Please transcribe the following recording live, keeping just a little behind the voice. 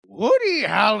Woody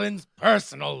Allen's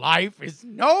personal life is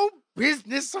no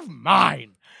business of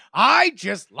mine. I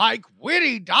just like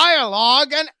witty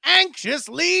dialogue and anxious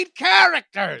lead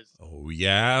characters. Oh,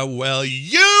 yeah? Well,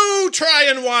 you try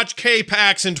and watch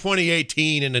K-Pax in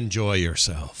 2018 and enjoy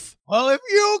yourself. Well, if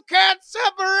you can't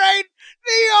separate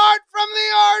the art from the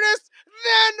artist,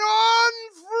 then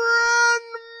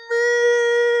unfriend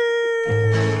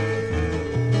me!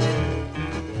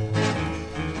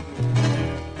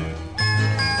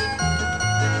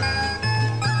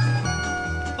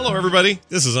 Hello, everybody.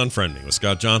 This is Unfriend Me with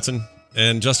Scott Johnson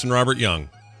and Justin Robert Young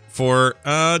for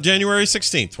January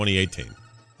 16th, 2018.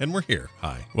 And we're here.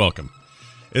 Hi. Welcome.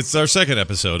 It's our second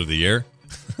episode of the year.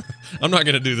 I'm not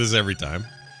going to do this every time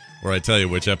where I tell you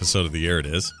which episode of the year it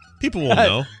is. People will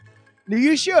know.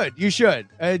 You should. You should.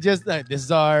 This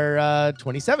is our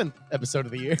 27th episode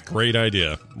of the year. Great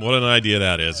idea. What an idea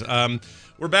that is.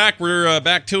 We're back. We're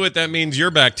back to it. That means you're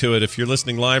back to it. If you're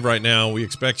listening live right now, we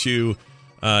expect you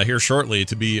here shortly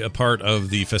to be a part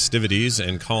of the festivities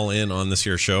and call in on this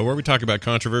here show where we talk about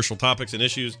controversial topics and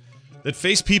issues that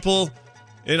face people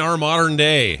in our modern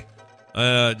day.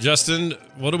 Justin,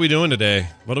 what are we doing today?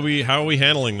 How are we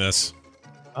handling this?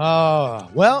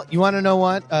 Well, you want to know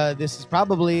what? This is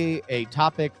probably a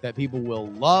topic that people will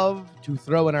love to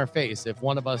throw in our face if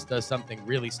one of us does something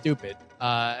really stupid.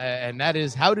 And that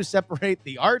is how to separate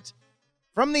the art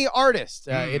from the artist.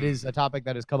 It is a topic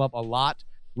that has come up a lot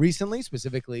recently,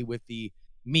 specifically with the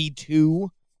Me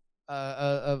Too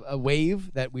a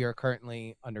wave that we are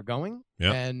currently undergoing.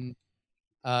 Yep. And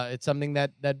it's something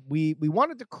that we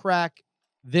wanted to crack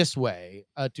this way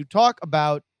to talk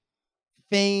about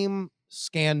fame,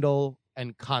 scandal,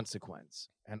 and consequence,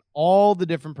 and all the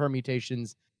different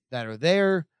permutations that are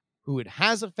there, who it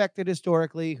has affected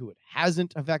historically, who it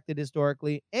hasn't affected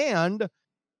historically, and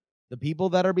the people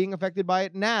that are being affected by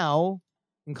it now,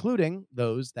 including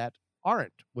those that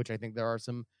aren't, which I think there are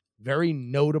some very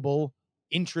notable,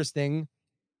 interesting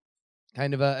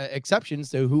kind of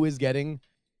exceptions to who is getting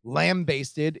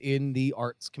lambasted in the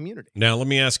arts community. Now, let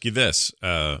me ask you this.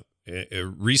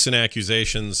 Recent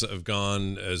accusations have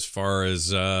gone as far as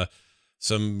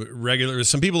some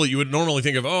people that you would normally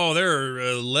think of,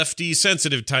 they're lefty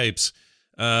sensitive types.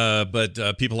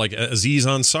 But people like Aziz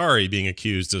Ansari being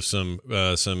accused of some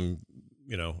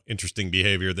interesting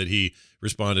behavior that he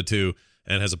responded to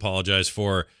and has apologized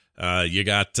for. You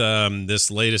got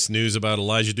this latest news about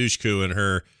Elijah Dushku and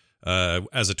her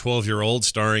as a 12-year-old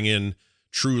starring in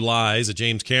True Lies, a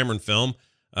James Cameron film,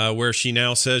 where she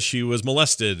now says she was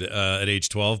molested at age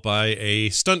 12 by a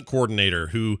stunt coordinator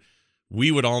who we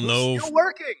would all know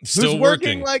still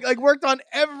working, like worked on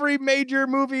every major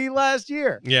movie last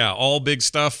year. Yeah, all big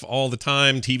stuff all the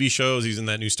time, TV shows. He's in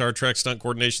that new Star Trek stunt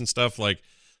coordination stuff. Like,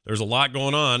 there's a lot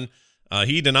going on.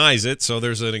 He denies it, so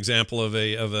there's an example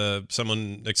of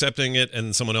someone accepting it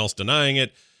and someone else denying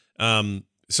it.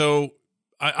 So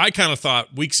I kind of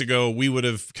thought weeks ago we would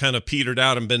have kind of petered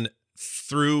out and been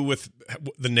through with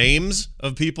the names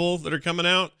of people that are coming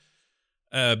out.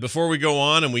 Before we go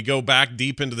on and we go back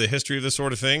deep into the history of this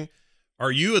sort of thing,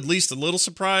 are you at least a little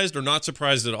surprised or not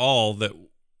surprised at all that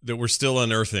we're still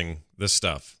unearthing this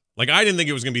stuff? Like, I didn't think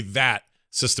it was going to be that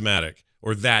systematic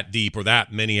or that deep or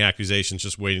that many accusations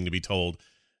just waiting to be told,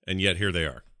 and yet here they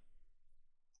are.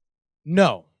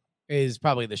 No, is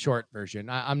probably the short version.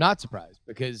 I'm not surprised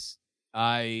because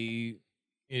it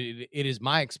is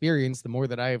my experience, the more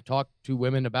that I have talked to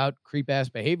women about creep-ass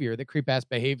behavior, that creep-ass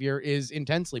behavior is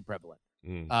intensely prevalent.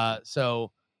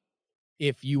 So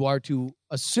if you are to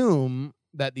assume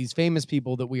that these famous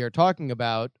people that we are talking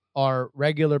about are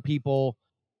regular people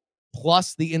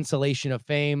plus the insulation of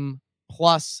fame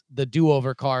plus the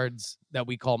do-over cards that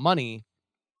we call money,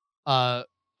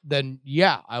 then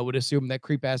yeah, I would assume that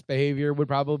creep-ass behavior would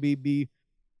probably be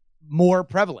more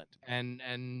prevalent. And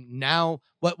now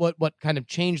what kind of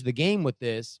changed the game with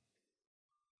this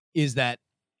is that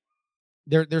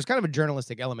there's kind of a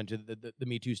journalistic element to the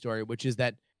Me Too story, which is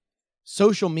that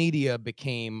social media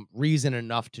became reason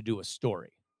enough to do a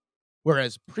story,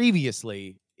 whereas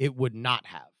previously it would not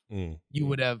have.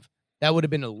 That would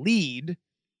have been a lead,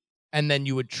 and then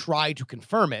you would try to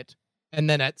confirm it, and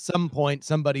then at some point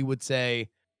somebody would say,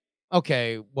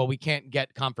 okay, well, we can't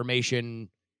get confirmation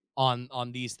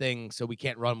on these things, so we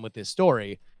can't run with this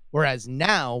story. Whereas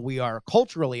now we are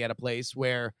culturally at a place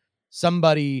where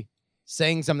somebody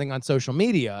saying something on social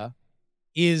media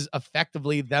is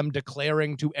effectively them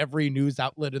declaring to every news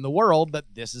outlet in the world that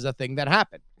this is a thing that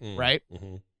happened, right?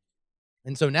 Mm-hmm.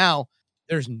 And so now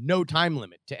there's no time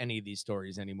limit to any of these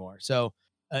stories anymore. So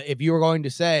if you were going to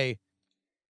say,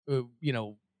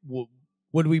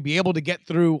 would we be able to get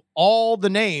through all the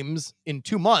names in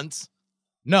 2 months?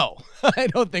 No, I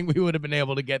don't think we would have been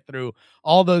able to get through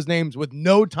all those names with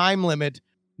no time limit,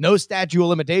 no statute of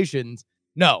limitations.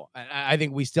 No, I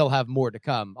think we still have more to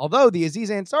come. Although the Aziz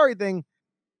Ansari thing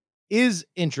is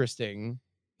interesting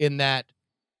in that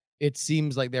it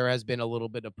seems like there has been a little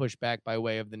bit of pushback by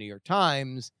way of the New York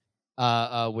Times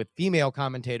with female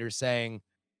commentators saying,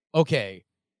 okay,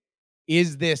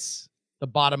 is this the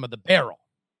bottom of the barrel?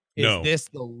 No.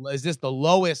 Is this the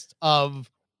lowest of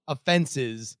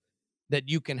offenses that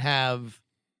you can have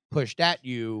pushed at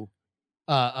you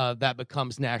that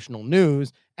becomes national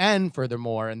news? And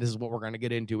furthermore, and this is what we're going to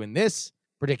get into in this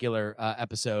particular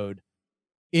episode,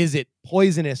 is it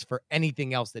poisonous for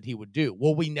anything else that he would do?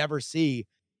 Will we never see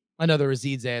another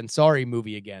Aziz Ansari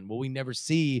movie again? Will we never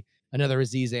see another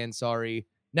Aziz Ansari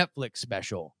Netflix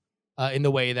special in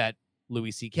the way that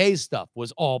Louis C.K.'s stuff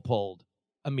was all pulled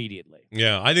immediately?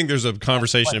 Yeah, I think there's a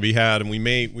conversation to be had, and we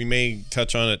may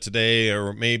touch on it today, or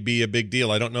it may be a big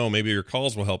deal. I don't know. Maybe your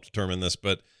calls will help determine this,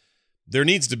 but there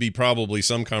needs to be probably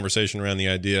some conversation around the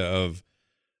idea of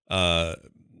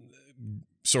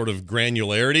sort of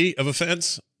granularity of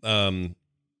offense.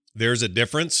 There's a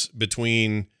difference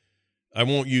between, I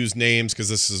won't use names because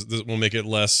this will make it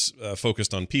less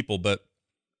focused on people, but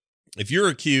if you're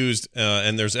accused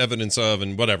and there's evidence of,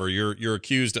 and whatever, you're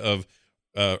accused of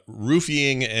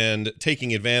roofying and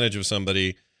taking advantage of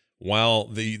somebody while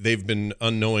they've been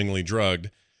unknowingly drugged,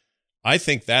 I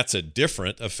think that's a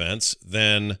different offense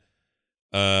than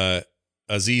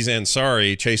Aziz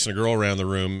Ansari chasing a girl around the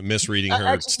room, misreading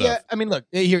her stuff. Yeah, I mean, look,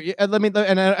 here, let me,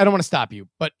 and I don't want to stop you,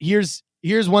 but here's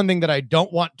one thing that I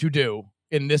don't want to do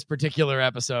in this particular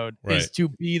episode is to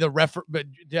be the but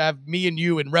to have me and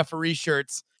you in referee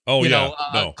shirts.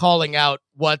 Oh, calling out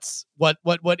what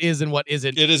is and what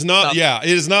isn't. It is not. It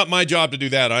is not my job to do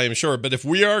that, I am sure. But if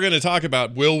we are going to talk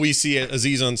about, will we see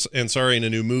Aziz Ansari in a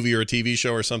new movie or a TV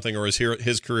show or something, or is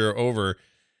his career over?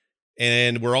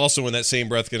 And we're also in that same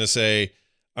breath going to say,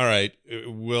 all right,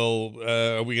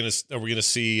 are we going to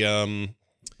see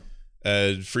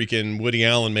freaking Woody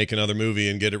Allen make another movie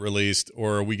and get it released,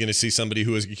 or are we going to see somebody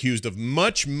who is accused of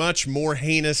much, much more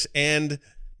heinous and,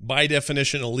 by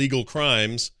definition, illegal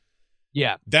crimes?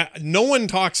 Yeah. That no one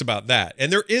talks about that.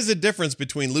 And there is a difference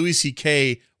between Louis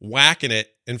C.K. whacking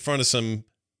it in front of some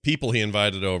people he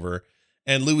invited over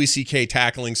and Louis C.K.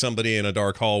 tackling somebody in a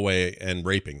dark hallway and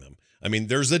raping them. I mean,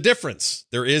 there's a difference.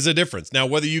 There is a difference. Now,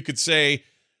 whether you could say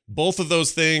both of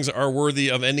those things are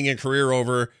worthy of ending a career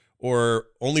over, or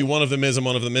only one of them is and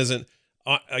one of them isn't,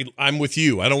 I'm with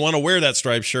you. I don't want to wear that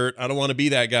striped shirt. I don't want to be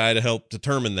that guy to help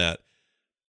determine that.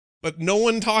 But no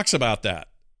one talks about that.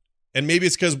 And maybe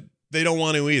it's because they don't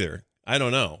want to either. I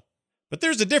don't know. But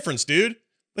there's a difference, dude.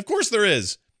 Of course there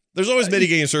is. There's always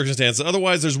mitigating circumstances.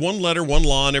 Otherwise, there's one letter, one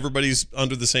law, and everybody's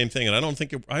under the same thing. And I don't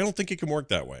think it can work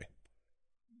that way.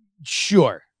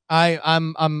 Sure.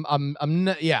 I'm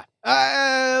not, yeah.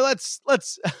 Let's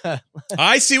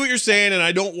I see what you're saying, and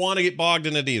I don't want to get bogged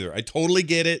in it either. I totally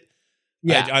get it.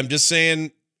 Yeah. I'm just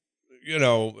saying,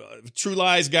 True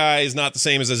Lies guy is not the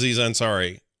same as Aziz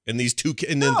Ansari in these two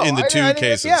in the two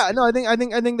cases. I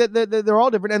think that they're all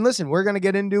different. And listen, we're going to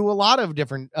get into a lot of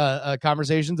different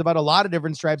conversations about a lot of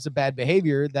different stripes of bad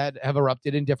behavior that have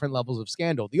erupted in different levels of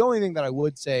scandal. The only thing that I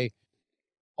would say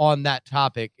on that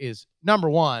topic is, number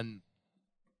one,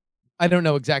 I don't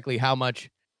know exactly how much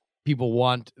people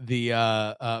want the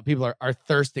people are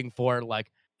thirsting for,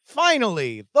 like,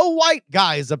 finally the white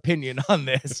guy's opinion on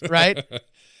this, right?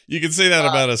 You can say that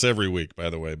about us every week, by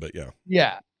the way, but yeah.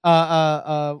 Yeah.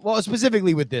 Well,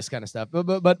 specifically with this kind of stuff,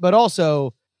 but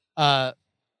also,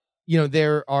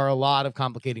 there are a lot of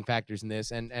complicating factors in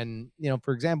this, and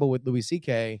for example, with Louis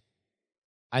C.K.,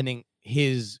 I think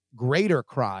his greater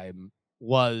crime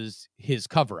was his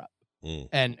cover up.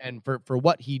 And for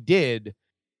what he did,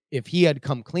 if he had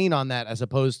come clean on that, as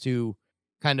opposed to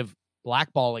kind of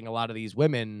blackballing a lot of these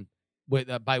women with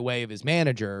by way of his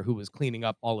manager who was cleaning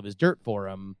up all of his dirt for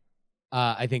him,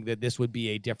 I think that this would be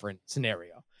a different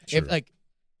scenario. Sure.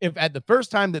 If at the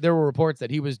first time that there were reports that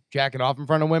he was jacking off in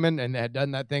front of women and had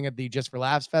done that thing at the Just for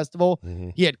Laughs festival,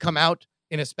 he had come out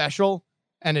in a special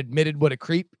and admitted what a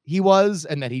creep he was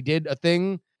and that he did a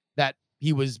thing that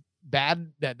he was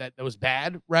bad, that was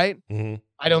bad, right?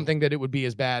 I don't think that it would be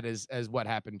as bad as what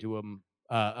happened to him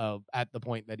at the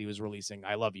point that he was releasing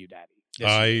I Love You, Daddy.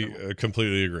 I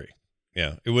completely agree.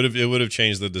 Yeah, it would have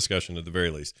changed the discussion at the very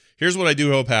least. Here's what I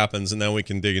do hope happens, and then we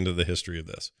can dig into the history of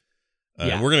this.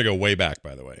 We're going to go way back,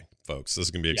 by the way, folks. This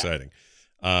is going to be exciting.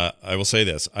 I will say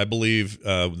this. I believe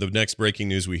the next breaking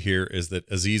news we hear is that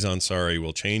Aziz Ansari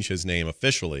will change his name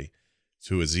officially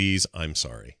to Aziz I'm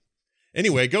Sorry.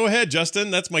 Anyway, go ahead,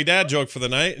 Justin. That's my dad joke for the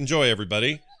night. Enjoy,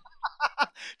 everybody.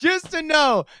 Just to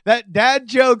know that dad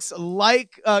jokes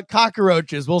like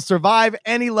cockroaches will survive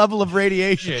any level of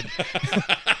radiation.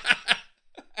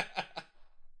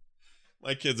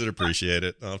 My kids would appreciate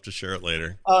it. I'll have to share it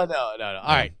later. Oh, no.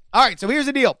 All right. So here's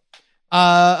the deal.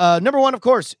 Number one, of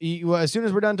course, as soon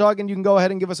as we're done talking, you can go ahead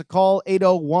and give us a call,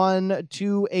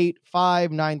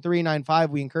 801-285-9395.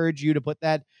 We encourage you to put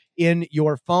that in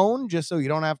your phone just so you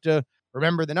don't have to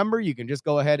remember the number. You can just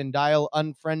go ahead and dial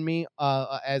Unfriend Me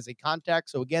as a contact.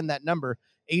 So again, that number,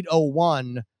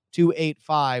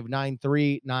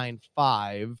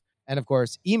 801-285-9395. And of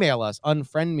course, email us,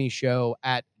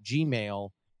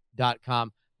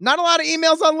 unfriendmeshow@gmail.com. Not a lot of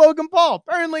emails on Logan Paul.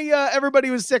 Apparently,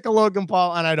 everybody was sick of Logan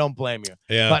Paul, and I don't blame you.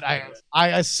 Yeah. But I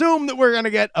assume that we're going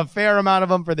to get a fair amount of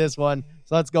them for this one.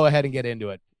 So let's go ahead and get into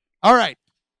it. All right.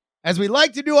 As we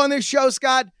like to do on this show,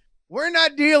 Scott, we're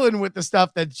not dealing with the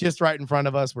stuff that's just right in front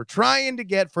of us. We're trying to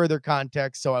get further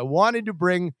context. So I wanted to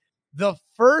bring the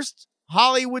first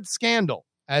Hollywood scandal,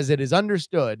 as it is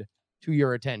understood, to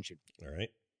your attention. All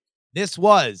right. This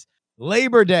was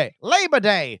Labor Day,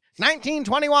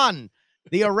 1921.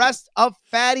 The arrest of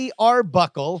Fatty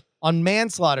Arbuckle on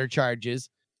manslaughter charges.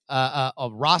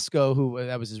 Of Roscoe,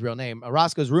 that was his real name.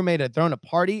 Roscoe's roommate had thrown a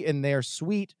party in their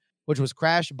suite, which was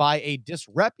crashed by a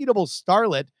disreputable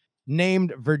starlet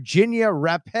named Virginia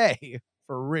Rapé,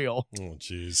 for real. Oh,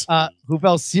 jeez. Who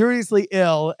fell seriously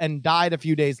ill and died a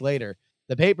few days later.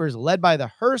 The papers, led by the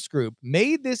Hearst Group,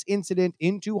 made this incident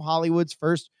into Hollywood's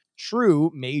first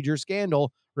true major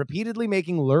scandal, repeatedly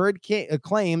making lurid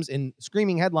claims in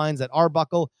screaming headlines that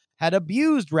Arbuckle had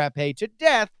abused Rapé to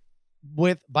death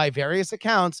with, by various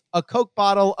accounts, a Coke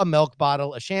bottle, a milk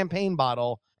bottle, a champagne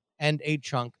bottle, and a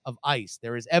chunk of ice.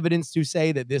 There is evidence to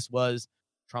say that this was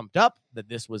trumped up, that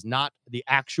this was not the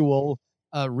actual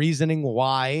reasoning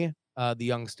why the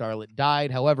young starlet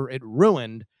died. However, it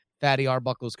ruined Fatty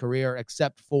Arbuckle's career,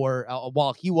 except for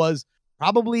while he was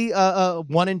probably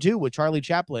 1 and 2 with Charlie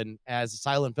Chaplin as a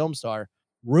silent film star,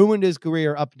 ruined his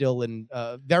career up till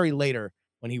very later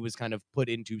when he was kind of put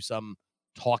into some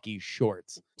talkie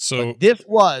shorts. So but this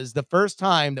was the first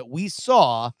time that we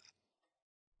saw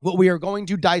what we are going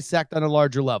to dissect on a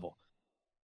larger level.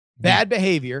 Bad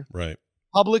behavior, right?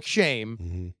 Public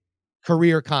shame,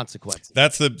 career consequences.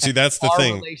 That's the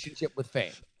thing. Relationship with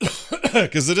fame.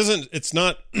 Because it's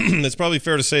not, it's probably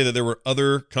fair to say that there were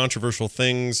other controversial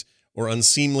things or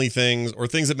unseemly things or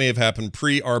things that may have happened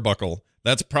pre-Arbuckle.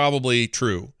 That's probably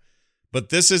true. But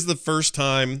this is the first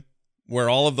time where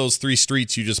all of those three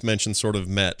streets you just mentioned sort of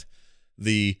met.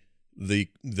 The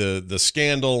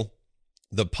scandal,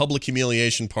 the public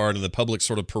humiliation part, and the public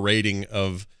sort of parading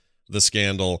of the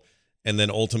scandal, and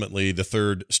then ultimately the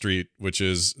third street, which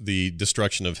is the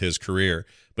destruction of his career.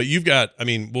 But you've got, I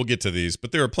mean, we'll get to these,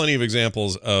 but there are plenty of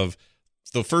examples of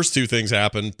the first two things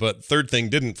happened, but third thing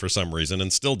didn't for some reason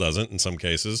and still doesn't in some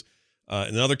cases.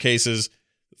 In other cases,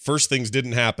 first things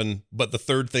didn't happen, but the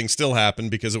third thing still happened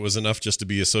because it was enough just to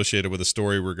be associated with a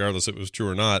story, regardless if it was true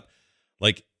or not.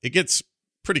 Like, it gets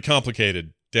pretty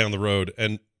complicated down the road,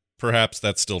 and perhaps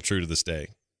that's still true to this day.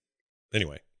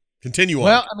 Anyway, continue on.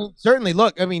 Well, I mean, certainly.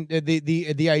 Look, I mean,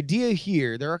 the idea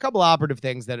here, there are a couple operative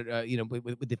things that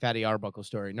with the Fatty Arbuckle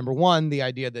story. Number one, the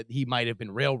idea that he might have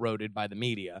been railroaded by the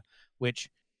media, which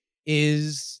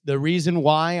is the reason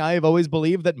why I've always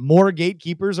believed that more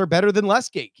gatekeepers are better than less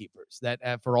gatekeepers.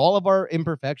 That for all of our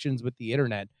imperfections with the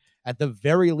internet, at the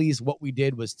very least, what we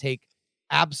did was take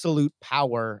absolute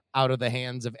power out of the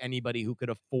hands of anybody who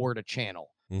could afford a channel,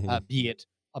 be it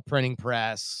a printing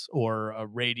press or a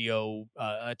radio,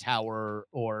 a tower,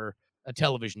 or a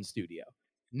television studio.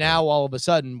 Now, all of a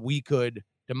sudden, we could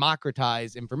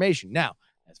democratize information. Now,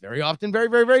 that's very often very,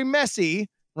 very, very messy,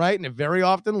 right? And it very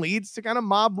often leads to kind of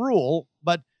mob rule.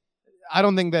 But I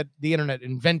don't think that the internet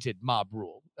invented mob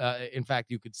rule. In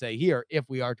fact, you could say here, if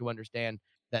we are to understand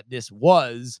that this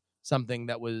was something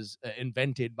that was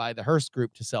invented by the Hearst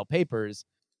Group to sell papers,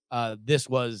 this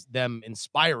was them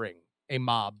inspiring a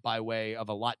mob by way of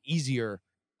a lot easier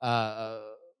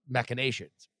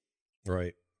machinations.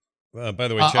 Right. By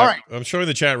the way, chat, right. I'm showing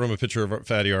the chat room a picture of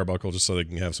Fatty Arbuckle just so they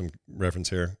can have some reference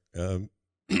here.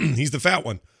 He's the fat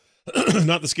one,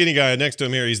 not the skinny guy next to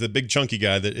him here. He's the big chunky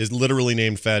guy that is literally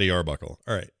named Fatty Arbuckle.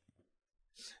 All right.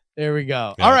 There we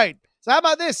go. Yeah. All right. So how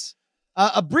about this?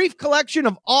 A brief collection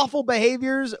of awful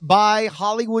behaviors by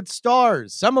Hollywood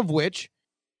stars, some of which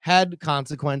had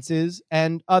consequences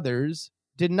and others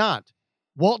did not.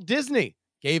 Walt Disney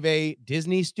gave a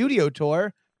Disney studio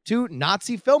tour to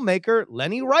Nazi filmmaker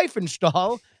Leni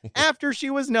Riefenstahl after she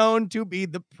was known to be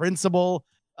the principal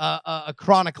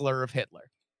chronicler of Hitler.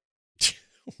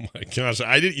 Oh my gosh.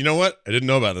 You know what? I didn't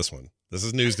know about this one. This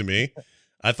is news to me.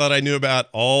 I thought I knew about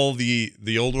all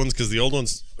the old ones because the old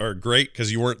ones are great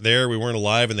because you weren't there, we weren't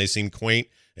alive, and they seem quaint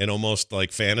and almost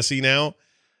like fantasy now.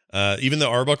 Even the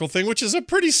Arbuckle thing, which is a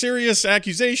pretty serious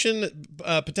accusation,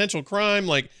 potential crime,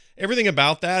 like everything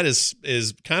about that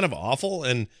is kind of awful.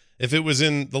 And if it was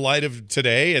in the light of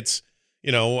today, it's,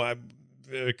 you know,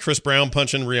 Chris Brown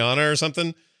punching Rihanna or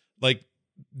something, like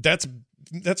that's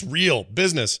real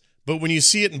business. But when you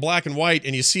see it in black and white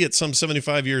and you see it some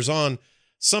 75 years on,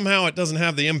 somehow it doesn't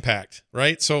have the impact,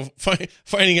 right? So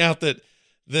finding out that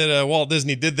Walt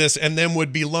Disney did this and then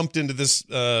would be lumped into this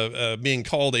being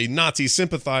called a Nazi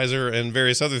sympathizer and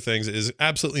various other things is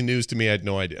absolutely news to me. I had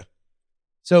no idea.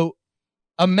 So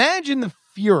imagine the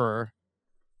furor,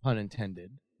 pun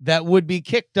intended, that would be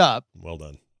kicked up. Well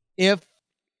done. If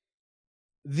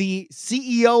the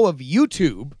CEO of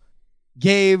YouTube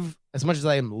gave, as much as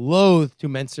I am loath to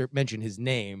mention his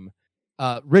name,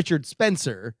 Richard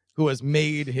Spencer, who has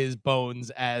made his bones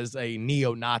as a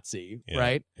neo-Nazi,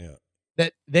 right? Yeah.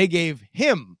 That they gave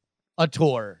him a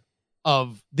tour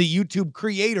of the YouTube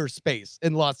creator space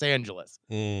in Los Angeles.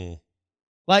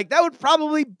 Like, that would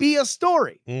probably be a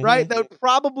story, right? That would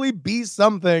probably be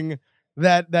something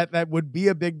that would be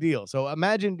a big deal. So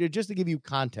imagine, just to give you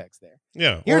context there.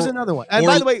 Yeah. Here's another one. And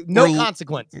by the way, no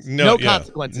consequences. No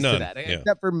consequences none, to that,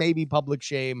 except for maybe public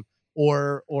shame,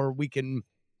 or we can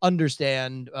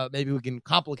understand, maybe we can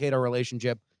complicate our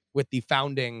relationship with the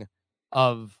founding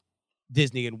of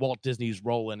Disney and Walt Disney's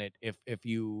role in it if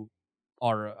you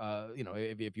are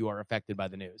if you are affected by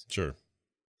the news. Sure.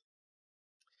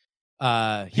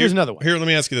 Here's another one. Here, let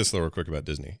me ask you this though real quick about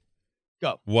Disney.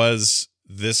 Go. Was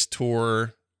this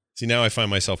tour, see, now I find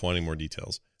myself wanting more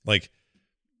details. Like,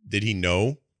 did he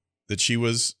know that she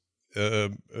was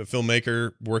a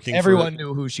filmmaker working Everyone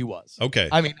knew who she was. Okay.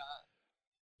 I mean,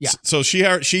 yeah. So she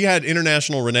had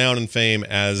international renown and fame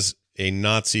as a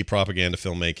Nazi propaganda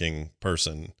filmmaking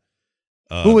person.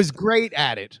 Who was great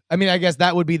at it. I mean, I guess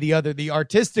that would be the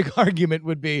artistic argument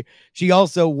would be she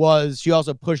also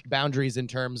pushed boundaries in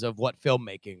terms of what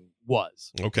filmmaking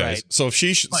was. Okay. Right? So if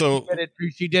she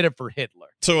did it for Hitler.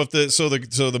 So if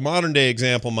the modern day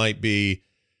example might be,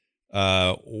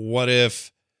 what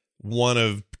if one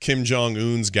of Kim Jong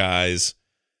Un's guys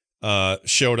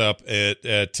showed up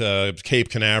at Cape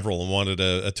Canaveral and wanted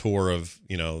a tour of,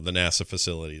 you know, the NASA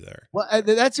facility there? Well,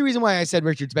 that's the reason why I said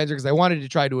Richard Spencer, because I wanted to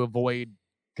try to avoid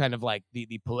kind of like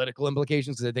the political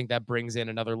implications, because I think that brings in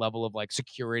another level of like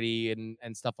security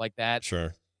and stuff like that.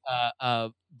 Sure.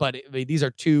 But these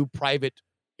are two private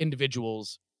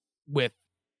individuals with,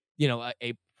 you know,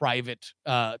 a private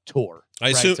tour. I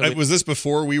assume, was this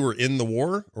before we were in the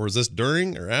war, or was this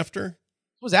during or after?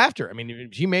 It was after. I mean,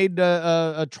 she made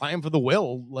a Triumph of the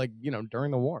Will, like, you know,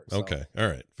 during the war. So. Okay. All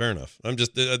right. Fair enough. I'm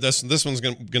just, this one's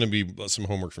going to be some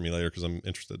homework for me later because I'm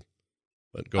interested.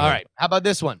 But go ahead. All right. How about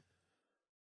this one?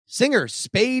 Singer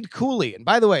Spade Cooley. And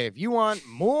by the way, if you want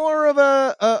more of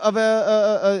a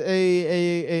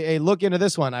look into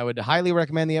this one, I would highly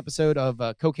recommend the episode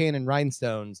of Cocaine and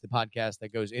Rhinestones, the podcast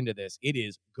that goes into this. It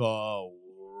is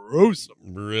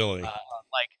gruesome. Really?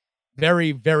 Like,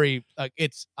 very, very.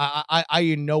 It's I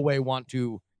in no way want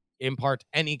to impart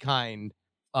any kind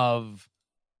of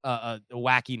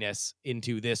wackiness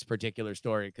into this particular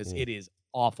story, because it is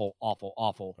awful, awful,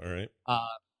 awful. All right.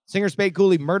 Singer Spade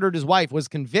Cooley murdered his wife, was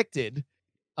convicted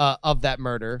of that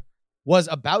murder, was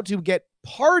about to get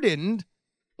pardoned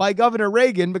by Governor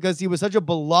Reagan because he was such a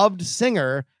beloved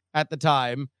singer at the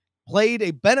time, played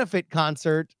a benefit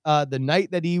concert the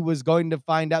night that he was going to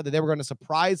find out that they were going to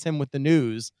surprise him with the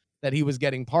news that he was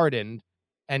getting pardoned,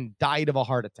 and died of a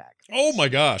heart attack. Oh my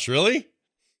gosh, really?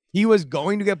 He was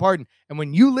going to get pardoned. And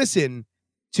when you listen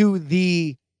to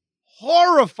the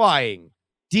horrifying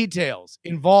details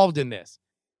involved in this,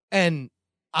 and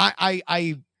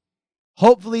I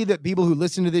hopefully that people who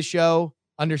listen to this show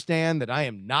understand that I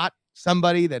am not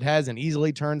somebody that has an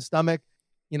easily turned stomach.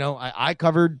 You know, I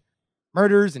covered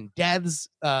murders and deaths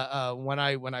when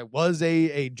I was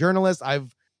a journalist.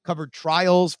 I've covered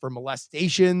trials for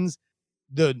molestations.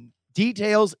 The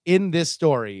details in this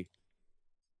story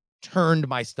turned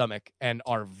my stomach and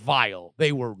are vile.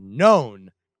 They were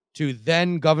known to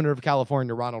then Governor of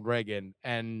California, Ronald Reagan,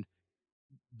 and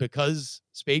because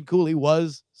Spade Cooley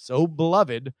was so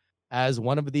beloved as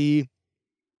one of the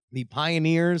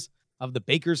pioneers of the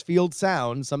Bakersfield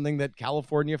sound, something that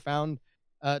California found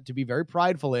to be very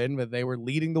prideful in, that they were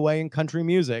leading the way in country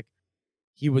music,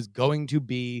 he was going to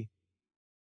be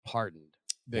pardoned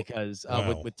because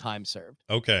with time served.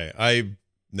 Okay. I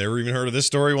never even heard of this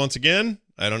story once again.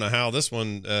 I don't know how this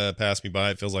one passed me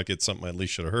by. It feels like it's something I at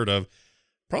least should have heard of.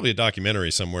 Probably a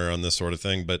documentary somewhere on this sort of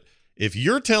thing. But if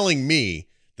you're telling me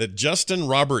that Justin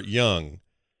Robert Young,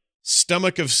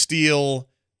 stomach of steel,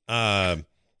 nothing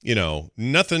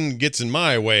gets in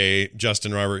my way,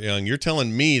 Justin Robert Young. You're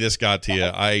telling me this got to you.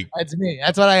 That's me.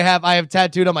 That's what I have. I have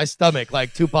tattooed on my stomach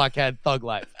like Tupac had Thug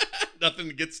Life. Nothing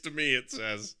gets to me, it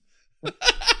says.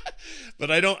 But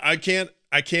I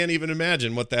can't even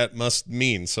imagine what that must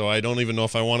mean. So I don't even know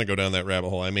if I want to go down that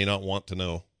rabbit hole. I may not want to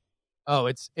know. Oh,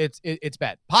 it's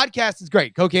bad. Podcast is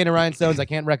great. Cocaine and Rhinestones. I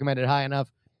can't recommend it high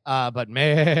enough. But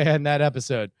man, that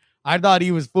episode, I thought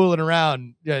he was fooling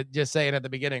around, just saying at the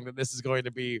beginning that this is going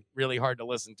to be really hard to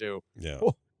listen to. Yeah.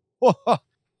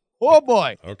 Oh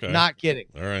boy. Okay. Not kidding.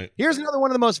 All right. Here's another one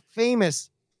of the most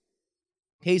famous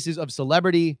cases of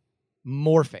celebrity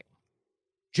morphing.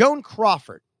 Joan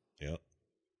Crawford. Yeah.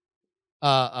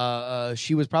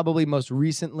 She was probably most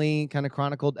recently kind of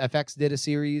chronicled. FX did a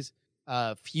series,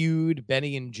 feud,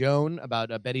 Benny and Joan,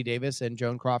 about Betty Davis and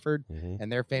Joan Crawford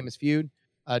and their famous feud.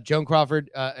 Joan Crawford,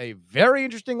 a very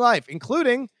interesting life,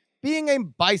 including being a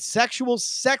bisexual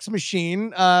sex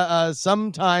machine,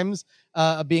 sometimes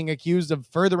being accused of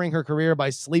furthering her career by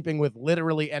sleeping with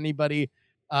literally anybody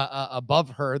above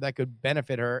her that could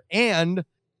benefit her. And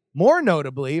more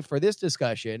notably for this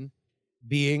discussion,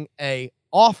 being a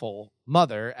awful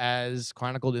mother, as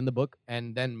chronicled in the book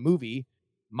and then movie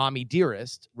Mommy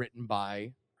Dearest, written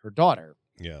by her daughter.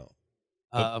 Yeah.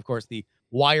 Of course, the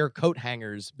wire coat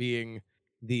hangers being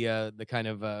the kind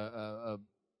of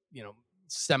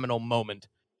seminal moment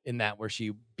in that, where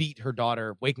she beat her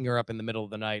daughter, waking her up in the middle of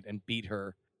the night and beat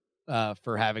her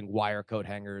for having wire coat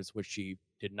hangers, which she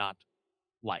did not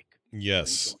like.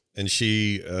 Yes. And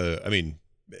she,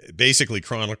 basically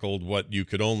chronicled what you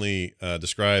could only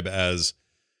describe as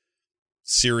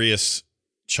serious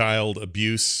child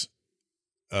abuse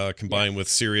combined with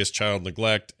serious child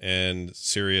neglect and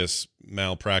serious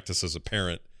malpractice as a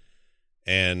parent.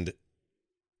 And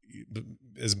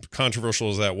as controversial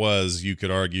as that was, you could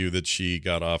argue that she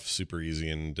got off super easy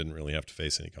and didn't really have to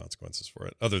face any consequences for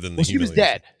it, other than she was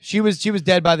dead. She was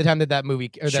dead by the time that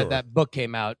movie or that book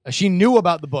came out. She knew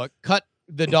about the book, cut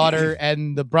the daughter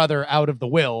and the brother out of the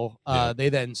will. They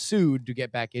then sued to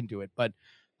get back into it. But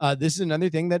this is another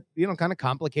thing that, kind of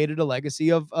complicated a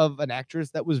legacy of an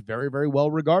actress that was very, very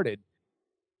well regarded.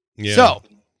 Yeah. So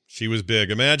she was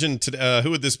big. Imagine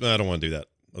who would this? I don't want to do that.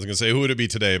 I was gonna say who would it be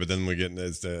today, but then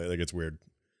that gets weird.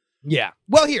 Yeah.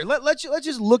 Well, here let's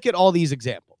just look at all these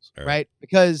examples, right?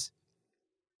 Because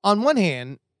on one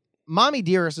hand, Mommy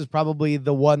Dearest is probably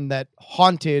the one that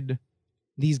haunted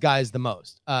these guys the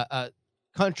most.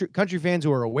 Country fans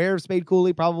who are aware of Spade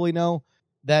Cooley probably know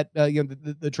that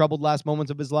the troubled last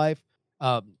moments of his life.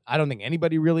 I don't think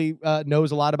anybody really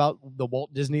knows a lot about the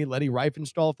Walt Disney Letty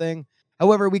Riefenstahl thing.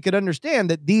 However, we could understand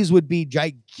that these would be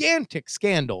gigantic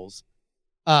scandals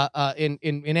in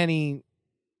any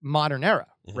modern era,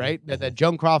 right? That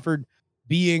Joan Crawford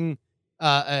being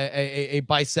a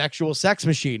bisexual sex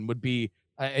machine would be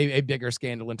a bigger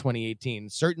scandal in 2018.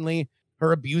 Certainly,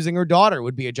 her abusing her daughter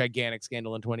would be a gigantic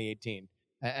scandal in 2018.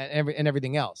 And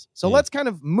everything else. So let's kind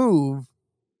of move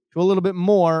to a little bit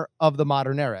more of the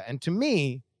modern era. And to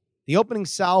me, the opening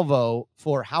salvo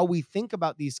for how we think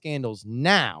about these scandals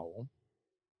now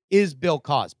is Bill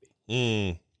Cosby.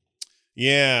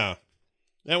 Yeah.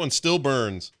 That one still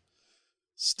burns.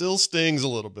 Still stings a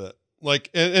little bit. Like,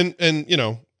 and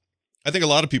I think a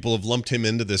lot of people have lumped him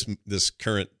into this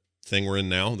current thing we're in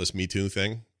now, this Me Too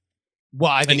thing.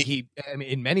 Well, I think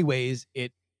in many ways,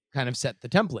 it kind of set the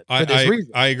template for this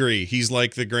reason. I agree. He's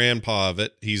like the grandpa of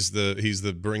it. He's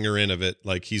the bringer in of it.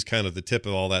 Like, he's kind of the tip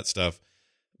of all that stuff.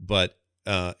 But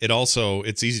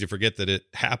it's easy to forget that it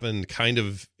happened kind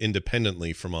of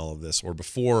independently from all of this, or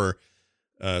before,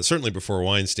 certainly before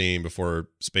Weinstein, before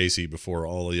Spacey, before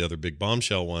all the other big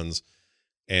bombshell ones.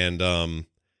 And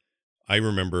I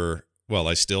remember, well,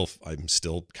 I'm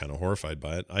still kind of horrified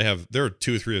by it. There are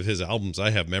 2 or 3 of his albums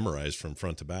I have memorized from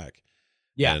front to back.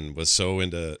 Yeah. And was so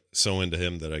into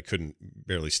him that I couldn't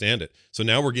barely stand it. So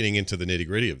now we're getting into the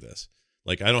nitty-gritty of this.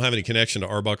 Like, I don't have any connection to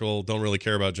Arbuckle, don't really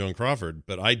care about Joan Crawford,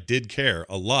 but I did care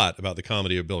a lot about the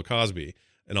comedy of Bill Cosby,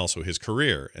 and also his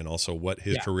career, and also what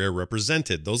his career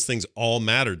represented. Those things all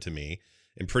mattered to me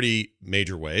in pretty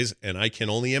major ways, and I can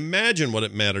only imagine what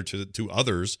it mattered to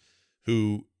others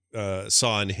who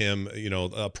saw in him,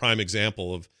 a prime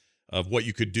example of what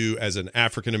you could do as an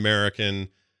African-American,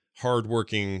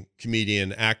 hardworking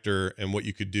comedian, actor, and what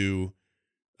you could do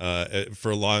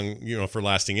for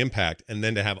lasting impact. And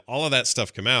then to have all of that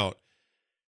stuff come out,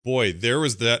 boy, there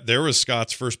was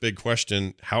Scott's first big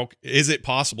question. How is it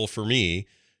possible for me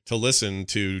to listen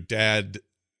to Dad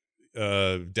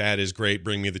is great,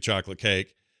 bring me the chocolate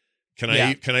cake? Can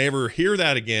I ever hear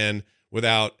that again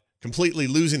without completely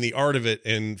losing the art of it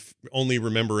and only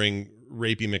remembering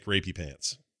Rapey McRapey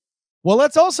Pants. Well,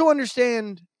 let's also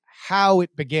understand how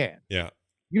it began. Yeah.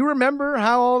 You remember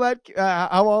how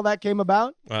all that came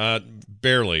about?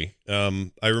 Barely.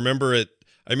 I remember it.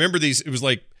 I remember these. It was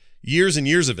like years and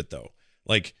years of it, though.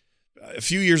 Like a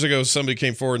few years ago, somebody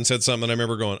came forward and said something, and I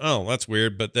remember going, "Oh, that's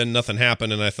weird," but then nothing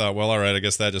happened, and I thought, "Well, all right, I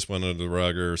guess that just went under the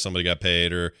rug, or somebody got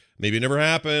paid, or maybe it never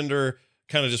happened, or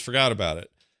kind of just forgot about it."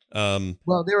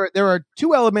 Well, there are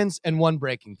two elements and one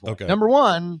breaking point. Okay. Number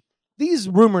one, these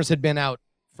rumors had been out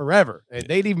forever.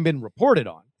 They'd even been reported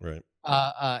on. Right.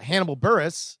 Hannibal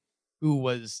Buress, who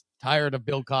was tired of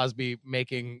Bill Cosby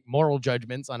making moral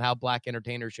judgments on how black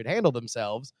entertainers should handle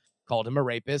themselves, called him a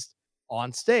rapist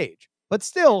on stage. But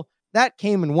still, that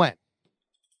came and went.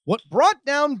 What brought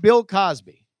down Bill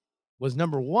Cosby was,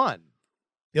 number one,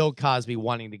 Bill Cosby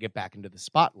wanting to get back into the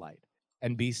spotlight.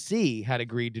 NBC had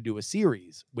agreed to do a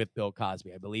series with Bill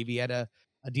Cosby. I believe he had a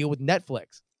deal with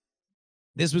Netflix.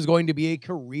 This was going to be a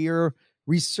career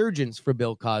resurgence for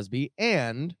Bill Cosby,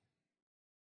 and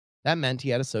that meant he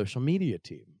had a social media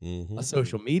team. Mm-hmm. A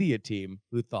social media team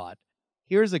who thought,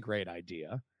 here's a great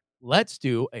idea. Let's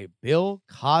do a Bill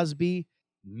Cosby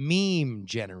meme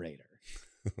generator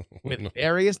with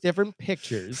various different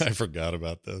pictures. I forgot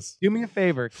about this. Do me a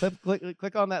favor.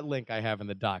 Click on that link I have in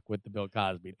the doc with the Bill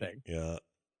Cosby thing. Yeah.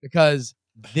 Because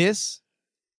this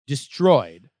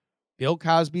destroyed Bill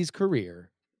Cosby's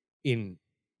career in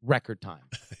record time.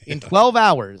 In 12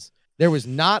 hours, there was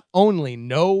not only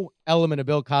no element of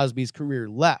Bill Cosby's career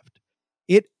left,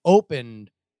 it opened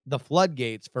the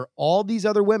floodgates for all these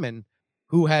other women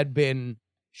who had been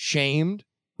shamed,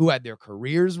 who had their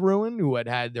careers ruined, who had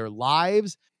had their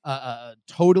lives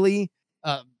totally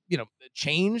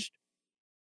changed.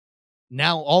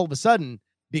 Now, all of a sudden,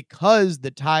 because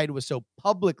the tide was so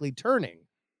publicly turning,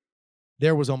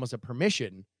 there was almost a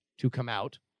permission to come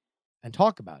out and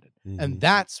talk about it. Mm-hmm. And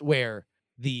that's where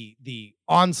the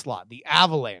onslaught, the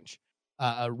avalanche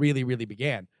really, really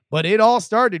began. But it all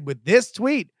started with this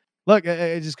tweet. Look,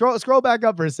 just scroll back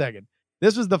up for a second.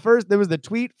 This was there was the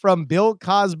tweet from Bill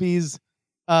Cosby's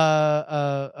his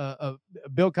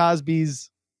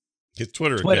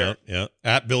Twitter account, yeah,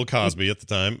 at Bill Cosby at the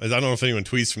time. I don't know if anyone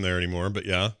tweets from there anymore, but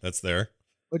yeah, that's there.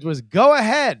 Which was, go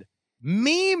ahead,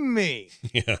 meme me.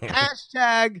 Yeah.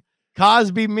 Hashtag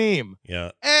Cosby meme. Yeah.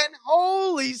 And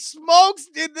holy smokes,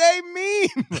 did they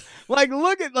meme?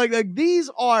 Look at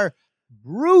these are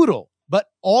brutal. But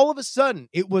all of a sudden,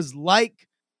 it was like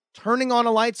turning on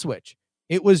a light switch.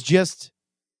 It was just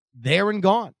there and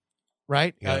gone,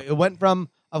 right? Yeah. It went from,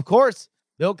 of course,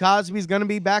 Bill Cosby's going to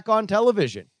be back on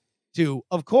television, to,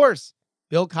 of course,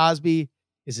 Bill Cosby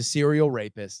is a serial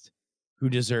rapist who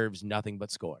deserves nothing but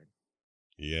scorn.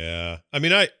 Yeah. I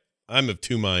mean, I'm of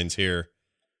two minds here.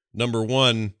 Number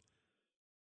one,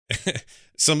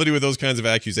 somebody with those kinds of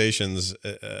accusations,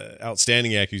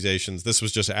 outstanding accusations, this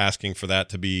was just asking for that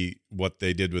to be what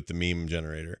they did with the meme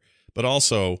generator. But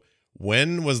also,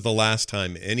 when was the last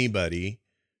time anybody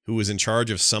who was in charge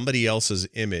of somebody else's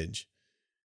image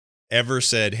ever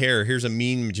said, "Here, here's a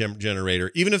meme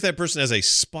generator," even if that person has a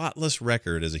spotless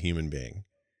record as a human being?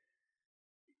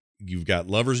 You've got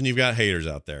lovers and you've got haters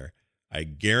out there. I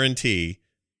guarantee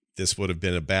this would have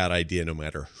been a bad idea no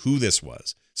matter who this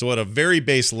was. So at a very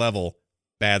base level,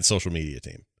 bad social media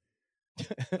team.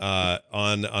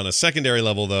 On a secondary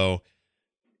level, though,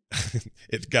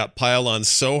 it got piled on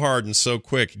so hard and so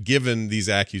quick given these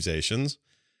accusations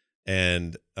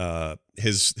and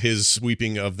his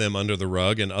sweeping of them under the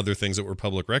rug and other things that were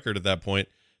public record at that point,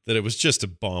 that it was just a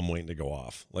bomb waiting to go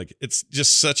off. Like, it's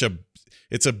just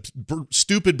it's a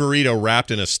stupid burrito wrapped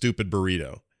in a stupid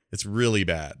burrito. It's really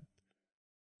bad.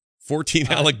 14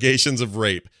 allegations of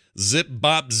rape. Zip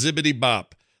bop zibbity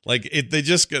bop. Like,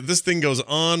 this thing goes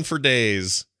on for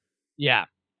days. Yeah.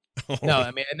 No,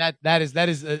 I mean, and that is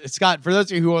Scott, for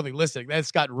those of you who are only listening, that's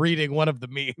Scott reading one of the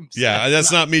memes. Yeah,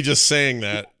 that's not me just saying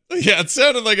that. Yeah, it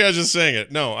sounded like I was just saying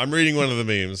it. No, I'm reading one of the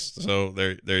memes. So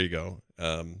there you go.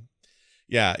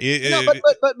 Yeah.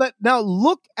 But now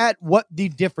look at what the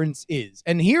difference is.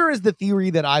 And here is the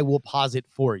theory that I will posit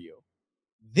for you.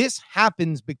 This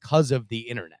happens because of the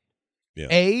internet. Yeah.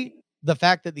 A, the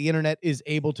fact that the internet is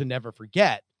able to never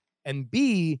forget. And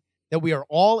B, that we are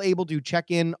all able to check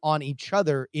in on each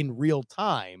other in real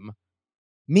time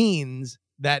means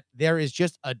that there is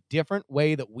just a different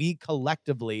way that we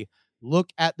collectively look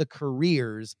at the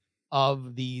careers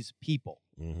of these people.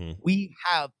 Mm-hmm. We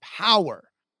have power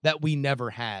that we never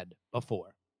had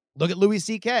before. Look at Louis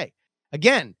C.K.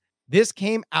 Again, this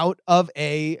came out of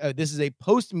this is a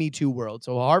post-Me Too world.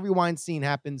 So Harvey Weinstein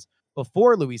happens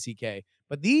before Louis C.K.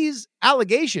 But these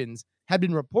allegations had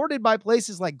been reported by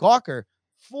places like Gawker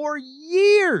for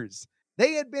years.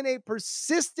 They had been a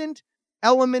persistent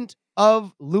element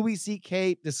of Louis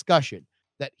C.K. discussion,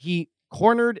 that he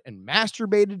cornered and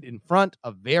masturbated in front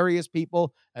of various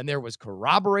people, and there was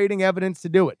corroborating evidence to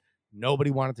do it. Nobody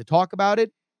wanted to talk about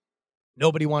it.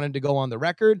 Nobody wanted to go on the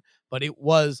record, but it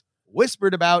was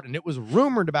whispered about and it was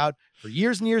rumored about for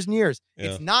years and years and years.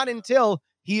 Yeah. It's not until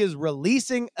he is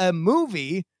releasing a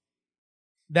movie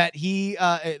that he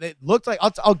it looked like,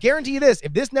 I'll guarantee you this,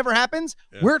 if this never happens,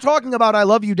 we're talking about I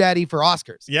Love You Daddy for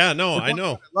Oscars. Yeah, no, I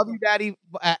know. I Love You Daddy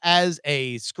as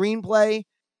a screenplay,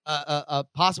 a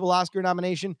possible Oscar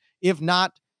nomination, if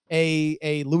not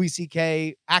a Louis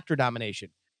C.K. actor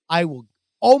nomination. I will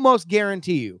almost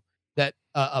guarantee you that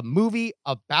a movie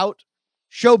about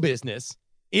show business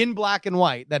in black and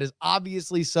white that is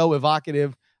obviously so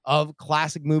evocative of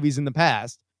classic movies in the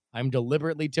past. I'm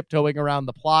deliberately tiptoeing around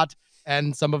the plot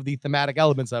and some of the thematic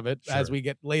elements of it as we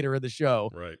get later in the show.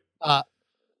 Right.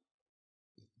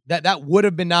 That would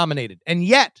have been nominated. And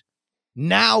yet,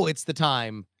 now it's the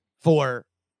time for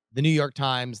the New York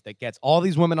Times that gets all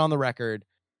these women on the record.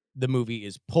 The movie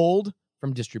is pulled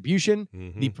from distribution.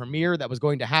 The premiere that was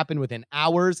going to happen within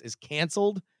hours is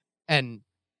canceled. And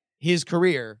his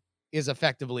career is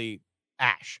effectively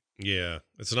ash. Yeah,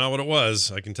 it's not what it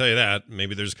was. I can tell you that.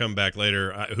 Maybe there's a comeback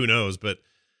later. Who knows? But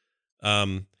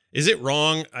is it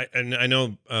wrong? I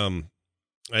know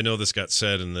this got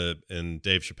said in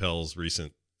Dave Chappelle's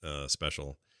recent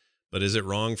special, but is it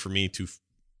wrong for me to?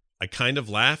 I kind of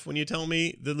laugh when you tell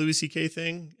me the Louis C.K.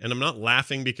 thing, and I'm not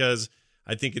laughing because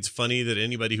I think it's funny that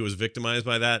anybody who was victimized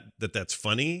by that's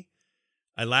funny.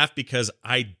 I laugh because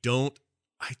I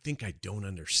think I don't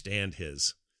understand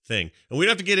his thing, and we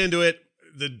don't have to get into it.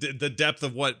 The depth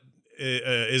of what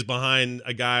is behind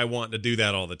a guy wanting to do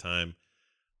that all the time.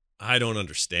 I don't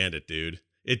understand it, dude.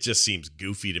 It just seems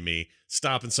goofy to me.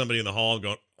 Stopping somebody in the hall and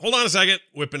going, hold on a second,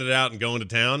 whipping it out and going to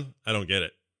town. I don't get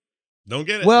it. Don't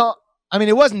get it. Well, I mean,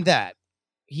 it wasn't that.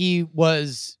 He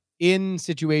was in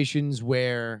situations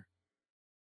where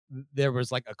there was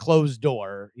like a closed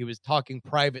door. He was talking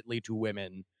privately to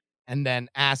women and then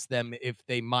asked them if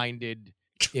they minded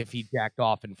if he jacked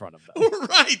off in front of them.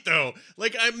 Right, though.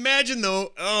 Like, I imagine,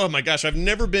 though, oh my gosh, I've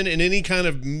never been in any kind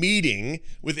of meeting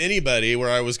with anybody where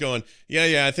I was going,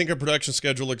 yeah, I think our production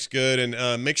schedule looks good,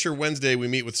 and make sure Wednesday we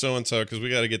meet with so-and-so because we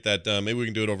got to get that done. Maybe we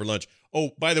can do it over lunch. Oh,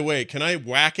 by the way, can I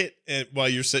whack it while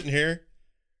you're sitting here?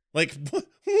 Like, what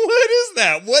is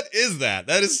that? What is that?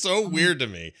 That is so weird to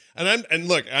me. And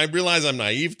look, I realize I'm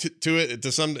naive to it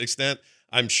to some extent.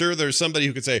 I'm sure there's somebody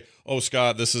who could say, oh,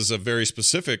 Scott, this is a very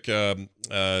specific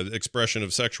expression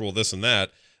of sexual this and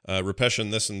that,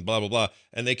 repression this and blah, blah, blah.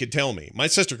 And they could tell me. My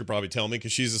sister could probably tell me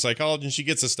because she's a psychologist and she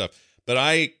gets this stuff. But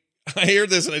I hear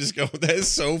this and I just go, that is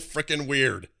so freaking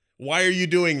weird. Why are you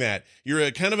doing that? You're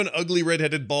a kind of an ugly,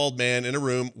 redheaded, bald man in a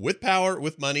room with power,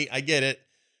 with money. I get it.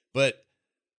 But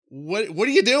what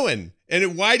are you doing?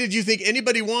 And why did you think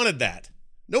anybody wanted that?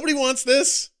 Nobody wants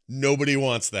this. Nobody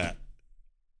wants that.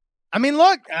 I mean,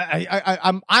 look,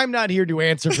 I'm not here to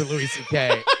answer for Louis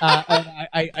C.K.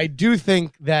 I do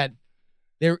think that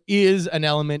there is an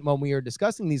element when we are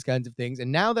discussing these kinds of things,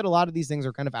 and now that a lot of these things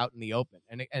are kind of out in the open,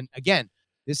 and again,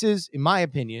 this is, in my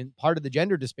opinion, part of the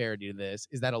gender disparity to this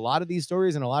is that a lot of these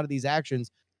stories and a lot of these actions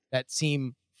that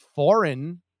seem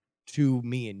foreign to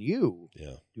me and you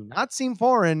do not seem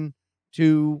foreign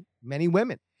to many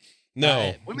women.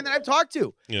 No. Women that I've talked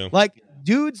to. Yeah. Like,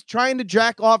 dudes trying to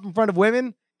jack off in front of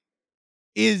women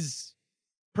is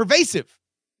pervasive,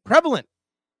 prevalent.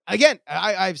 Again,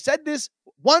 I've said this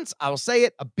once. I'll say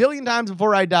it 1 billion times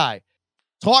before I die.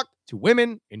 Talk to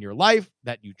women in your life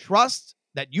that you trust,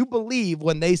 that you believe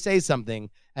when they say something,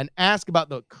 and ask about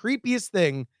the creepiest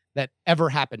thing that ever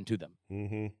happened to them.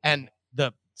 Mm-hmm. And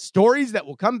the stories that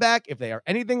will come back, if they are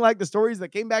anything like the stories that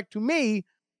came back to me,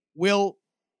 will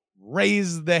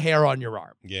raise the hair on your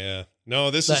arm. Yeah.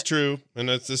 No, this is true. And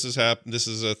this has happened. This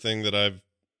is a thing that I've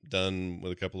done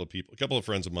with a couple of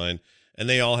friends of mine, and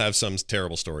they all have some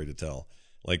terrible story to tell.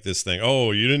 Like this thing.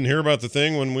 Oh, you didn't hear about the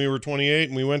thing when we were 28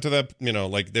 and we went to that,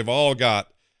 like they've all got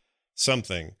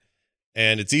something.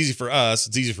 And it's easy for us.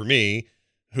 It's easy for me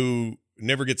who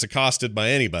never gets accosted by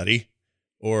anybody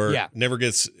or never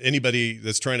gets anybody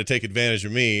that's trying to take advantage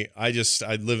of me. I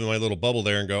live in my little bubble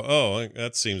there and go, oh,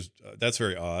 that's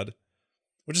very odd,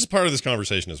 which is part of this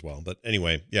conversation as well. But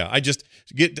anyway, yeah,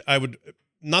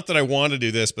 not that I want to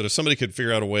do this, but if somebody could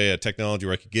figure out a technology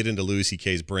where I could get into Louis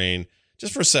C.K.'s brain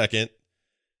just for a second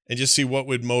and just see what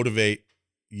would motivate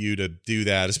you to do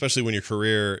that, especially when your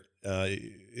career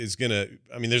is going to,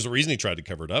 there's a reason he tried to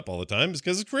cover it up all the time, is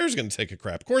because his career is going to take a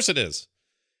crap. Of course it is.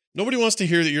 Nobody wants to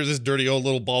hear that you're this dirty old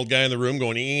little bald guy in the room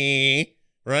going,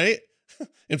 right?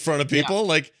 In front of people.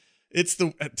 Like,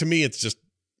 to me, it's just,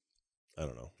 I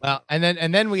don't know. Well,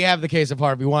 and then we have the case of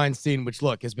Harvey Weinstein, which,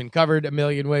 look, has been covered a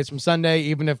million ways from Sunday.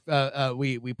 Even if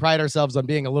we pride ourselves on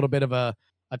being a little bit of a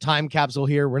time capsule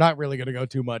here, we're not really going to go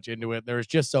too much into it. There's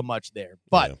just so much there.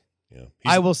 But yeah.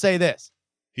 I will say this.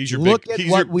 Look at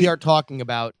what we are talking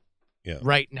about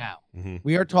right now. Mm-hmm.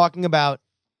 We are talking about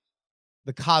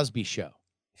the Cosby Show,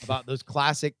 about those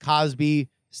classic Cosby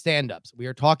stand-ups. We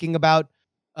are talking about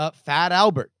Fat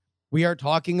Albert. We are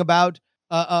talking about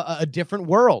a different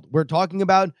world. We're talking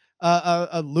about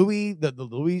Louis, the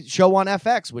Louis show on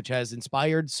FX, which has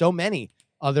inspired so many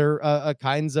other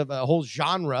kinds of a whole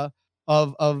genre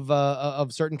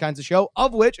of certain kinds of show,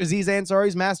 of which Aziz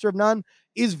Ansari's Master of None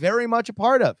is very much a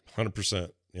part of. 100%.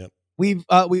 Yeah.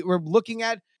 We're looking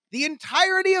at the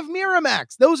entirety of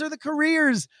Miramax. Those are the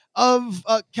careers of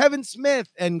Kevin Smith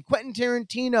and Quentin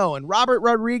Tarantino and Robert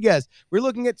Rodriguez. We're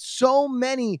looking at so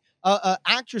many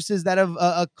actresses that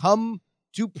have come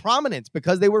to prominence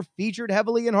because they were featured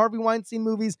heavily in Harvey Weinstein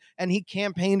movies, and he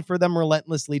campaigned for them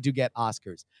relentlessly to get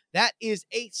Oscars. That is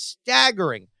a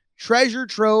staggering treasure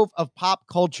trove of pop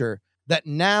culture that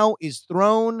now is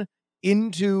thrown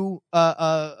into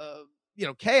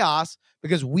chaos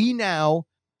because we now,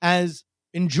 as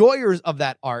enjoyers of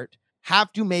that art,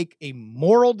 have to make a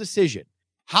moral decision.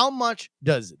 How much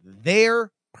does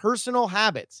their personal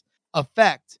habits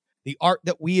affect the art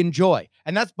that we enjoy?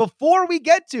 And that's before we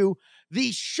get to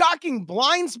the shocking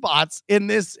blind spots in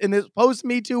this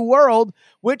post-Me Too world,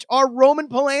 which are Roman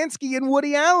Polanski and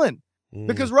Woody Allen.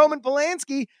 Because Roman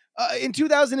Polanski in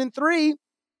 2003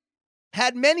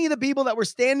 had many of the people that were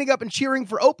standing up and cheering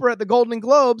for Oprah at the Golden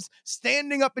Globes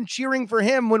standing up and cheering for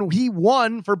him when he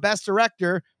won for Best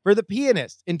Director for The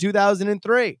Pianist in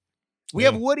 2003. We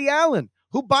have Woody Allen,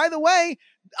 who, by the way,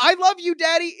 I Love You,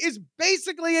 Daddy is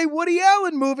basically a Woody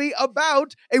Allen movie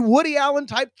about a Woody Allen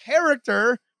type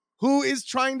character who is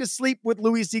trying to sleep with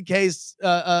Louis C.K.'s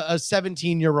a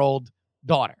 17-year-old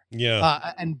daughter.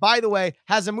 Yeah. And by the way,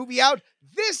 has a movie out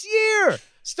this year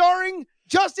starring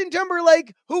Justin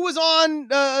Timberlake, who was on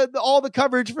all the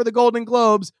coverage for the Golden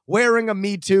Globes wearing a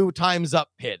Me Too Time's Up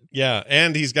pin. Yeah,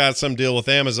 and he's got some deal with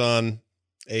Amazon,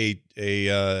 a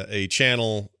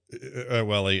channel,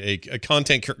 a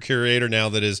content curator now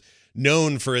that is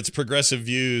known for its progressive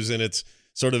views and its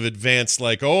sort of advanced,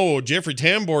 like, oh, Jeffrey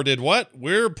Tambor did what?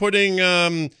 We're putting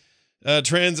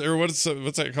trans, or what's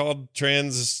that called?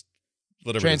 Transparent.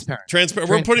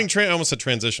 We're putting I almost said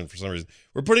transition for some reason.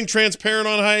 We're putting Transparent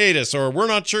on hiatus, or we're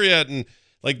not sure yet. And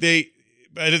like but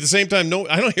at the same time, no,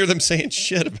 I don't hear them saying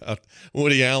shit about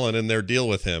Woody Allen and their deal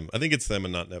with him. I think it's them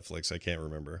and not Netflix. I can't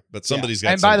remember, but somebody's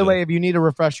got. And by the way, if you need a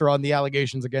refresher on the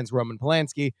allegations against Roman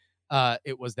Polanski,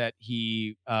 it was that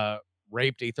he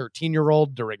raped a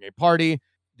 13-year-old during a party.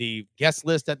 The guest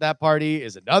list at that party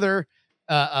is another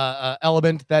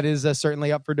element that is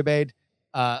certainly up for debate.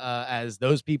 As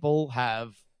those people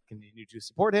have continued to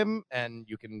support him, and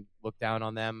you can look down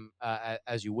on them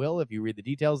as you will if you read the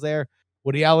details there.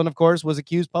 Woody Allen, of course, was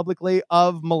accused publicly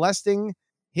of molesting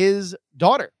his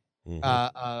daughter.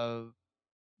 Mm-hmm.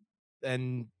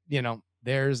 And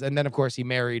then of course he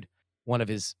married one of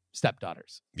his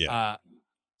stepdaughters. Yeah.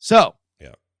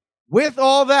 With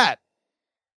all that,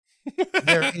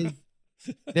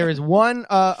 there is one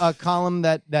column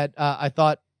that I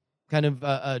thought kind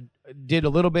of did a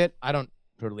little bit. I don't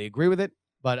totally agree with it,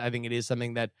 but I think it is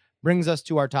something that brings us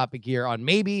to our topic here on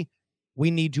maybe we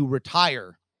need to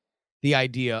retire the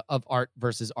idea of art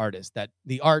versus artist, that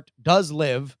the art does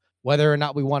live, whether or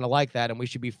not we want to like that, and we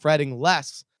should be fretting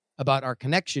less about our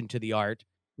connection to the art.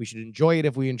 We should enjoy it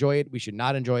if we enjoy it. We should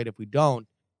not enjoy it if we don't,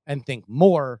 and think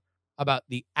more about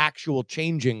the actual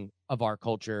changing of our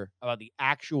culture, about the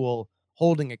actual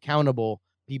holding accountable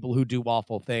people who do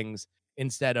awful things,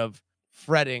 instead of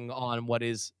fretting on what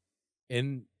is,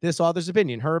 in this author's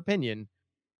opinion, her opinion,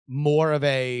 more of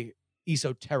a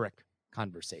esoteric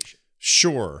conversation.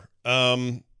 Sure.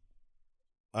 I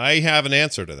have an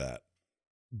answer to that,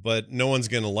 but no one's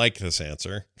going to like this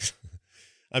answer.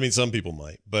 I mean, some people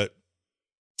might, but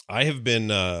I have been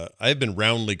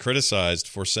roundly criticized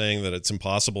for saying that it's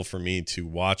impossible for me to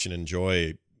watch and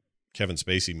enjoy Kevin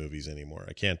Spacey movies anymore.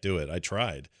 I can't do it. I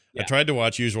tried. Yeah. I tried to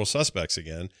watch Usual Suspects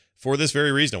again for this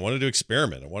very reason. I wanted to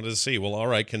experiment. I wanted to see, well, all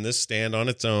right, can this stand on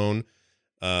its own?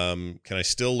 Can I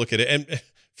still look at it? And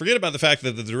forget about the fact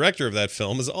that the director of that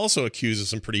film is also accused of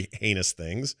some pretty heinous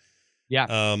things.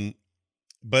 Yeah.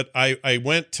 But I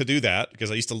went to do that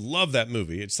because I used to love that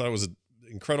movie. I just thought it was an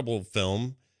incredible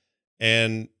film,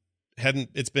 and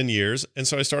it's been years. And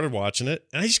so I started watching it,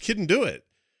 and I just couldn't do it.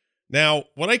 Now,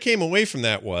 what I came away from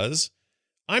that was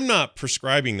I'm not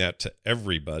prescribing that to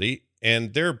everybody,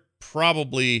 and there are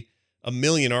probably a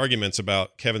million arguments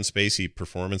about Kevin Spacey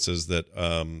performances that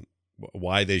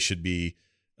why they should be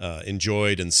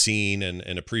enjoyed and seen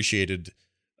and appreciated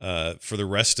for the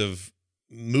rest of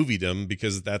moviedom,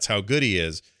 because that's how good he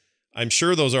is. I'm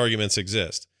sure those arguments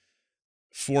exist.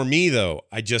 For me, though,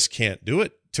 I just can't do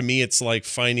it. To me, it's like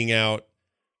finding out,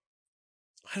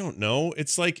 I don't know.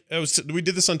 It's like we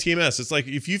did this on TMS. It's like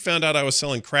if you found out I was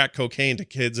selling crack cocaine to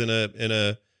kids in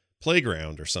a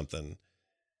playground or something,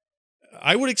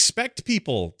 I would expect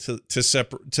people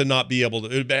to not be able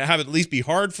to have at least be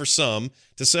hard for some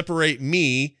to separate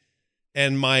me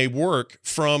and my work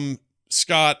from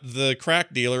Scott, the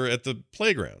crack dealer at the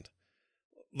playground.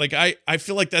 Like, I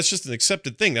feel like that's just an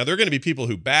accepted thing. Now, there are going to be people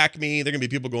who back me. There are going to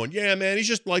be people going, yeah, man, he's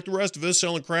just like the rest of us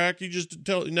selling crack. You just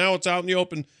now it's out in the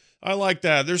open. I like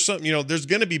that. There's something, there's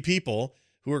going to be people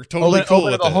who are totally cool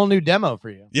with it. A whole new demo for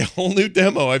you. Yeah, whole new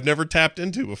demo I've never tapped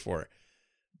into before.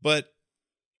 But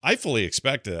I fully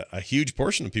expect a huge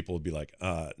portion of people would be like,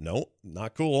 no,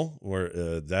 not cool, or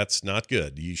that's not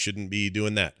good. You shouldn't be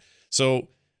doing that. So,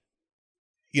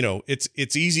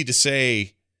 it's easy to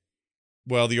say,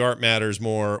 well, the art matters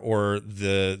more, or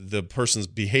the person's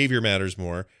behavior matters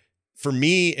more. For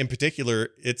me in particular,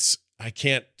 I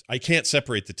can't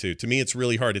separate the two. To me, it's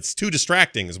really hard. It's too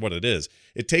distracting is what it is.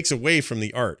 It takes away from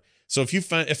the art. So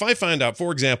if I find out,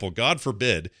 for example, God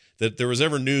forbid, that there was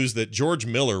ever news that George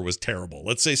Miller was terrible.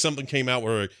 Let's say something came out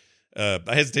where I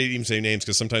hesitate to even say names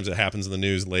because sometimes it happens in the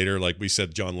news later. Like we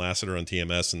said, John Lasseter on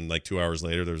TMS, and like 2 hours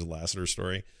later, there's a Lasseter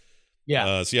story.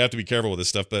 Yeah. So you have to be careful with this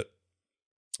stuff. But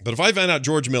if I find out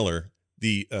George Miller,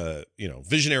 the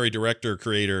visionary director,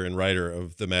 creator, and writer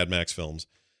of the Mad Max films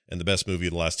and the best movie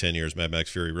of the last 10 years, Mad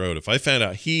Max Fury Road, if I found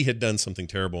out he had done something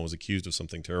terrible and was accused of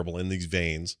something terrible in these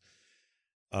veins,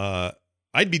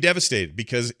 I'd be devastated,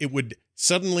 because it would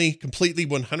suddenly completely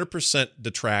 100%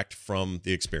 detract from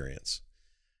the experience,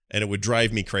 and it would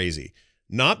drive me crazy.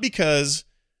 Not because,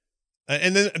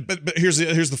 but here's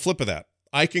the flip of that.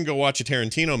 I can go watch a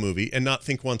Tarantino movie and not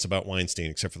think once about Weinstein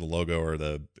except for the logo or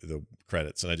the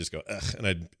credits, and I just go,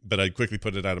 ugh, but I'd quickly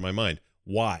put it out of my mind.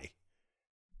 Why?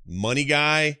 Money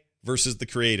guy versus the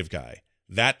creative guy.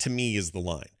 That to me is the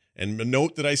line. And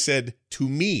note that I said, to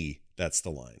me, that's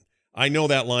the line. I know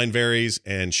that line varies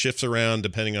and shifts around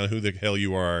depending on who the hell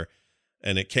you are,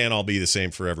 and it can't all be the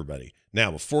same for everybody.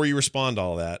 Now, before you respond to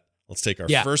all that, let's take our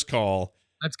first call.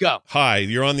 Let's go. Hi,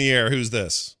 you're on the air. Who's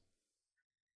this?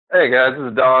 Hey, guys.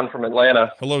 This is Don from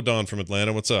Atlanta. Hello, Don from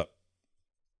Atlanta. What's up?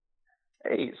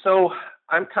 Hey, so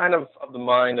I'm kind of the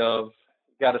mind of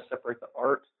you got to separate the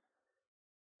art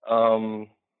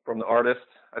from the artist.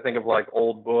 I think of like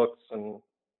old books and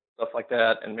stuff like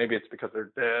that, and maybe it's because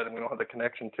they're dead and we don't have the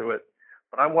connection to it.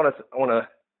 But I want to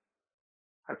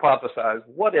hypothesize: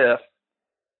 what if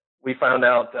we found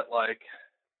out that like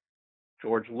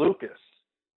George Lucas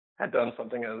had done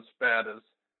something as bad as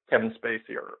Kevin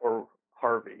Spacey or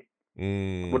Harvey?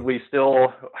 Would we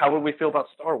still? How would we feel about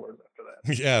Star Wars after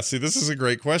that? Yeah, see, this is a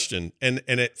great question, and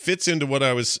it fits into what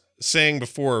I was saying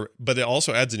before, but it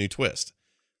also adds a new twist.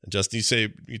 And Justin,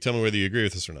 you tell me whether you agree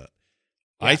with this or not.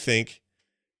 Yeah. I think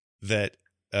that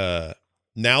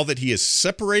now that he is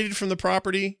separated from the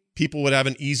property, people would have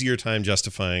an easier time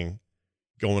justifying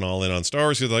going all in on Star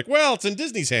Wars. Because they're like, well, it's in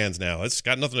Disney's hands now. It's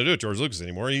got nothing to do with George Lucas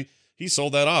anymore. He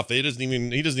sold that off. He doesn't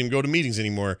even go to meetings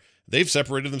anymore. They've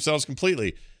separated themselves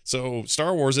completely. So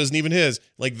Star Wars isn't even his.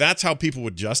 Like, that's how people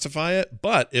would justify it.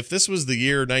 But if this was the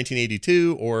year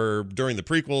 1982 or during the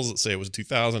prequels, let's say it was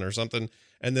 2000 or something,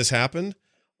 and this happened,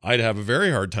 I'd have a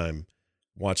very hard time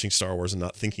watching Star Wars and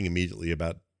not thinking immediately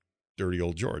about dirty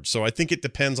old George. So I think it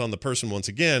depends on the person once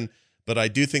again, but I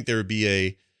do think there would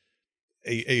be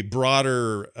a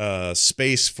broader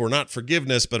space for not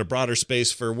forgiveness, but a broader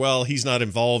space for, well, he's not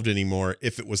involved anymore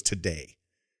if it was today.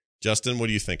 Justin, what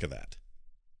do you think of that?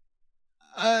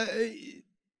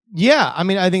 Yeah, I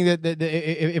mean, I think that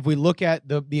if we look at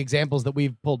the examples that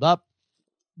we've pulled up,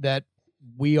 that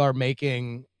we are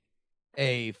making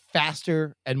a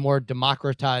faster and more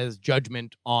democratized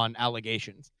judgment on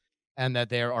allegations, and that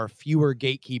there are fewer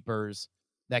gatekeepers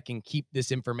that can keep this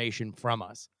information from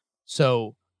us.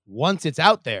 So once it's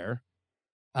out there,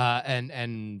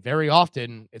 and very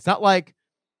often, it's not like,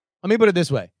 let me put it this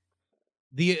way.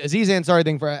 The Aziz Ansari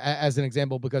thing, as an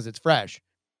example, because it's fresh.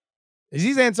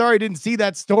 Aziz Ansari didn't see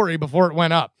that story before it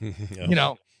went up.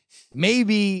 Yeah.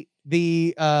 Maybe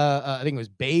I think it was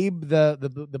Babe,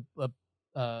 the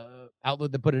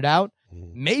outlet that put it out.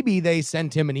 Maybe they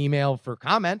sent him an email for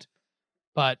comment,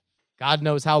 but God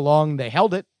knows how long they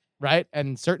held it, right?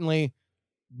 And certainly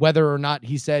whether or not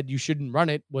he said you shouldn't run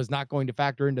it was not going to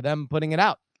factor into them putting it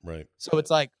out. Right. So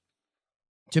it's like,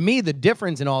 to me, the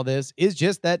difference in all this is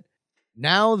just that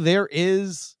now there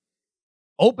is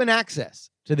open access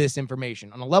to this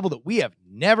information on a level that we have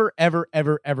never, ever,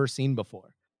 ever, ever seen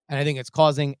before. And I think it's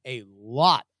causing a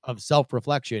lot of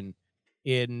self-reflection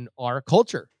in our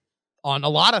culture on a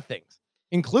lot of things,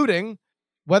 including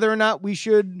whether or not we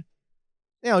should,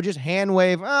 just hand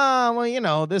wave,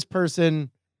 this person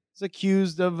is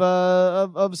accused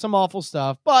of some awful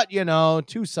stuff, but,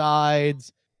 two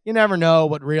sides, you never know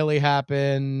what really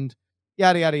happened,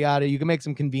 yada, yada, yada. You can make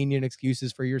some convenient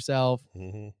excuses for yourself.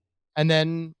 Mm-hmm. And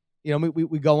then,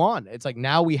 we go on. It's like,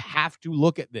 now we have to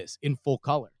look at this in full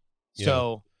color.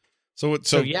 Yeah.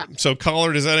 So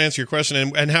caller, does that answer your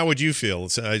question? And how would you feel?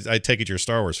 I take it you're a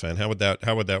Star Wars fan. How would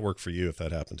that work for you if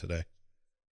that happened today?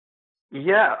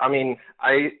 Yeah, I mean,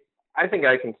 I think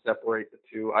I can separate the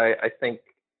two. I think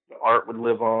the art would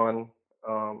live on,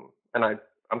 and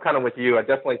I'm kind of with you. I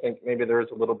definitely think maybe there is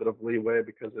a little bit of leeway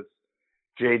because it's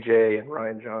JJ and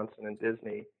Rian Johnson and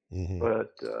Disney. Mm-hmm.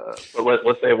 But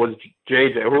let's say it was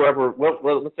JJ, whoever.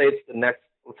 Let's say it's the next.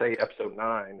 Let's say episode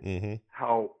 9. Mm-hmm.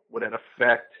 How would it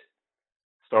affect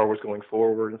Star Wars going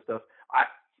forward and stuff?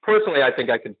 Personally, I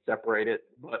think I could separate it,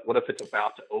 but what if it's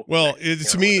about to open? Well,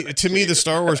 to me, the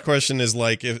Star Wars question is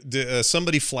like if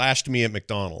somebody flashed me at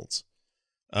McDonald's.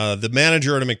 The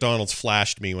manager at a McDonald's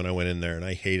flashed me when I went in there, and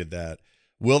I hated that.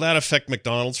 Will that affect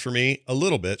McDonald's for me? A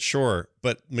little bit, sure.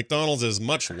 But McDonald's is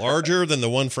much larger than the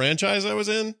one franchise I was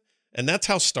in, and that's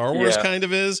how Star Wars kind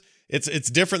of is. It's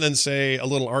different than, say, a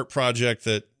little art project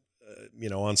that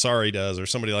Ansari does or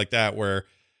somebody like that, where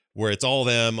it's all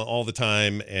them all the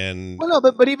time. And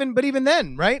but even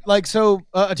then, right? Like, so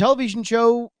a television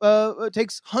show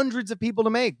takes hundreds of people to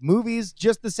make. Movies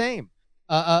just the same.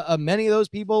 Many of those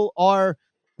people are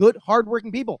good,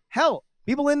 hardworking people. Hell,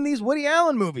 people in these Woody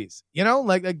Allen movies,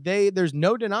 there's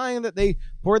no denying that they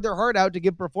poured their heart out to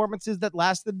give performances that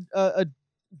lasted a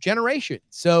generation.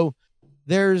 So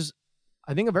there's,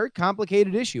 I think, a very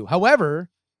complicated issue. However,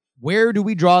 where do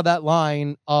we draw that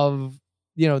line of,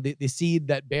 the seed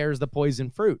that bears the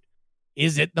poison fruit?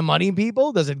 Is it the money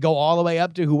people? Does it go all the way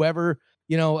up to whoever,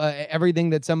 everything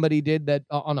that somebody did that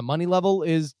on a money level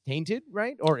is tainted,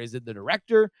 right? Or is it the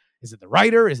director? Is it the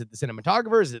writer? Is it the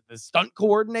cinematographer? Is it the stunt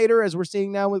coordinator, as we're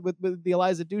seeing now with the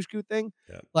Eliza Dushku thing?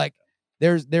 Yeah. Like,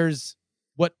 there's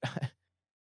what...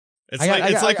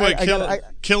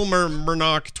 Kilmer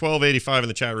Murnock 1285 in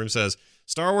the chat room says,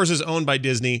 Star Wars is owned by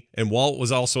Disney, and Walt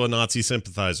was also a Nazi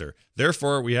sympathizer.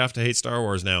 Therefore, we have to hate Star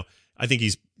Wars now. I think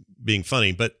he's being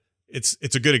funny, but it's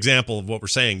a good example of what we're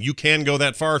saying. You can go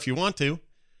that far if you want to.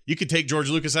 You could take George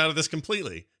Lucas out of this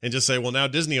completely and just say, well, now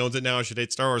Disney owns it. Now I should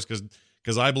hate Star Wars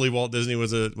because I believe Walt Disney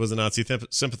was a Nazi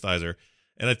sympathizer.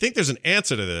 And I think there's an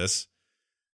answer to this,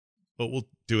 but we'll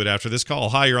do it after this call.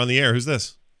 Hi, you're on the air. Who's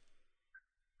this?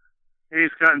 Hey,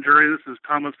 Scott and Jerry. This is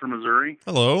Thomas from Missouri.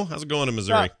 Hello. How's it going in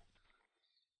Missouri?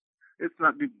 It's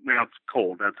not, it's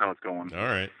cold. That's how it's going. All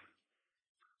right.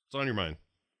 What's on your mind?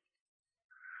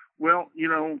 Well,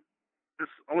 I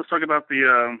was talking about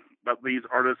about these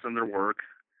artists and their work.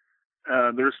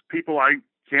 There's people I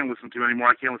can't listen to anymore.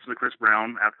 I can't listen to Chris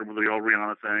Brown after the old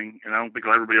Rihanna thing, and I don't think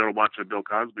I'll ever be able to watch a Bill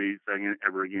Cosby thing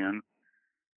ever again.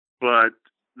 But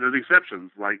there's exceptions.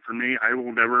 Like for me, I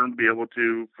will never be able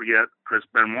to forget Chris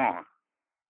Benoit.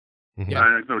 Yeah.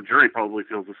 I know Jerry probably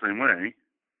feels the same way.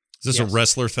 Is this a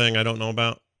wrestler thing I don't know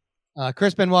about?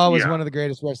 Chris Benoit was one of the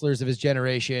greatest wrestlers of his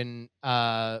generation,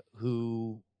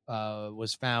 who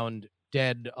was found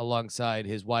dead alongside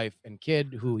his wife and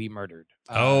kid, who he murdered.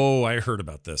 I heard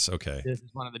about this. Okay. This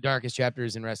is one of the darkest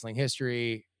chapters in wrestling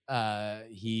history.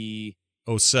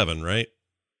 07, right?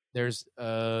 There's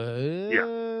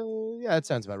that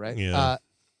sounds about right. Yeah.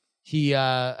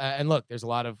 And look, there's a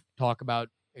lot of talk about,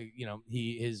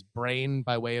 his brain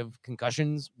by way of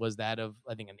concussions was that of,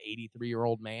 I think, an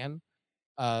 83-year-old man.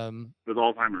 With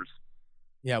Alzheimer's.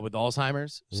 Yeah, with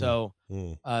Alzheimer's. So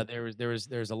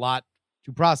there's a lot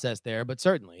to process there, but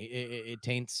certainly it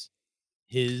taints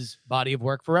his body of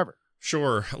work forever.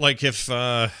 Sure. Like if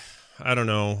I don't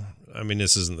know. I mean,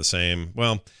 this isn't the same.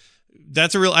 Well,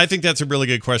 I think that's a really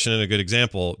good question and a good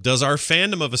example. Does our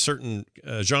fandom of a certain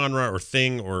genre or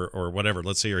thing or whatever,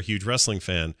 let's say you're a huge wrestling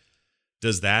fan,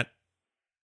 does that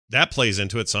plays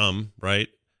into it some, right?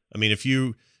 I mean, if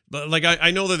you like,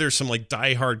 I know that there's some like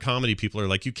diehard comedy people are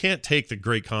like, you can't take the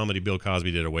great comedy Bill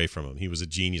Cosby did away from him. He was a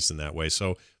genius in that way.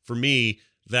 So for me,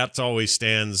 that's always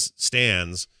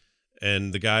stands.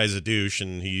 And the guy's a douche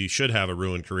and he should have a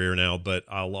ruined career now, but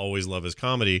I'll always love his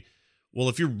comedy. Well,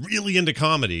 if you're really into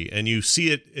comedy and you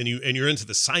see it and you're into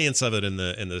the science of it and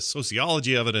the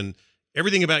sociology of it and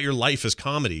everything about your life is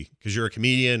comedy because you're a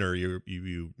comedian or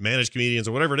you manage comedians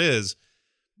or whatever it is,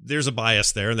 there's a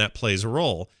bias there and that plays a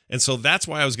role. And so that's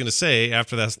why I was going to say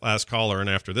after that last caller and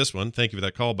after this one, thank you for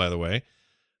that call, by the way,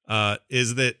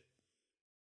 is that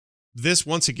this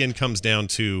once again comes down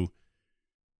to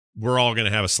we're all going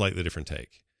to have a slightly different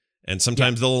take. And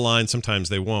sometimes they'll align, sometimes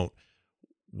they won't.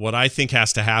 What I think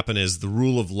has to happen is the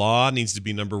rule of law needs to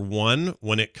be number one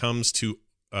when it comes to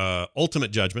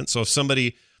ultimate judgment. So if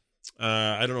somebody,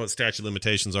 I don't know what statute of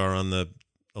limitations are on the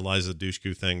Eliza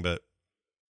Dushku thing, but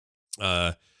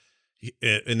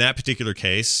in that particular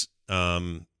case,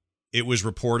 it was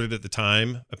reported at the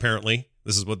time, apparently,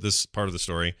 this is what this part of the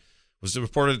story was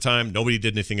reported at the time. Nobody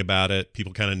did anything about it.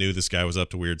 People kind of knew this guy was up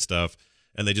to weird stuff,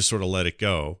 and they just sort of let it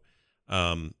go.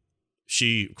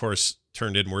 She, of course,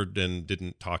 turned inward and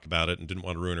didn't talk about it and didn't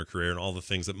want to ruin her career and all the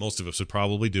things that most of us would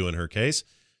probably do in her case.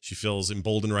 She feels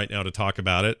emboldened right now to talk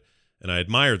about it, and I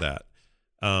admire that.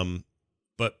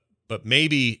 But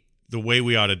maybe the way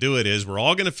we ought to do it is we're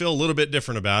all going to feel a little bit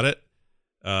different about it.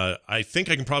 I think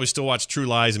I can probably still watch True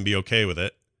Lies and be okay with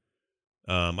it.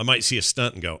 I might see a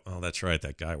stunt and go, oh, that's right,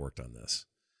 that guy worked on this.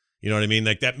 You know what I mean?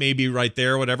 Like that may be right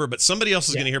there or whatever, but somebody else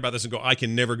is going to hear about this and go, I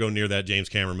can never go near that James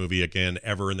Cameron movie again,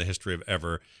 ever in the history of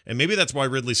ever. And maybe that's why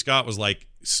Ridley Scott was like,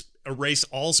 erase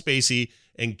all Spacey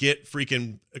and get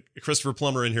freaking Christopher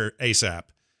Plummer in here ASAP.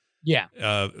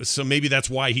 Yeah. So maybe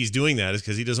that's why he's doing that, is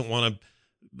because he doesn't want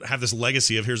to have this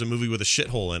legacy of here's a movie with a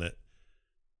shithole in it.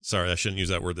 Sorry, I shouldn't use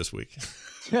that word this week.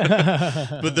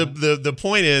 But the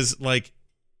point is, like,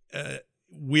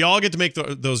 we all get to make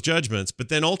those judgments, but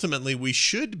then ultimately we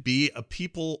should be a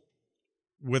people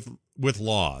with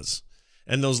laws,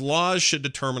 and those laws should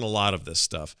determine a lot of this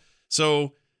stuff.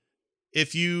 So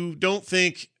if you don't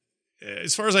think,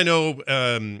 as far as I know,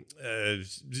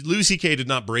 Louis C.K. did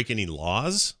not break any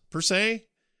laws per se.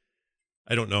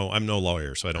 I don't know. I'm no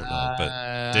lawyer, so I don't know.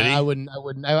 But did he? I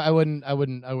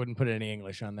wouldn't put any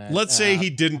English on that. Let's say he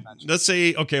didn't. Let's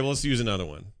say, okay, well, let's use another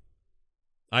one.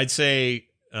 I'd say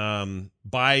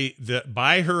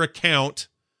by her account,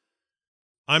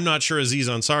 I'm not sure Aziz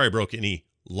Ansari broke any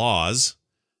laws.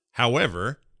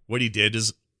 However, what he did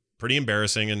is pretty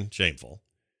embarrassing and shameful.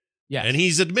 Yeah, and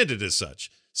he's admitted as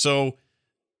such. So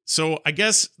I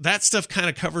guess that stuff kind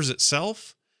of covers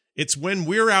itself. It's when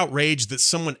we're outraged that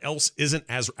someone else isn't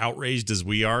as outraged as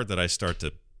we are that I start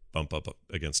to bump up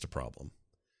against a problem.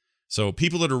 So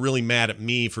people that are really mad at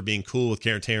me for being cool with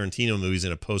Tarantino movies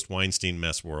in a post-Weinstein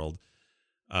mess world,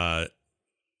 there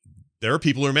are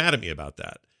people who are mad at me about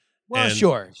that. Well,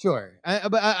 sure.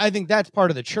 But I think that's part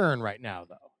of the churn right now,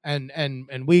 though.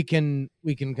 And we can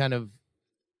kind of,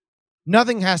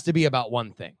 nothing has to be about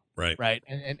one thing. Right.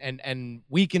 And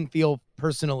we can feel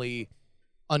personally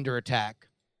under attack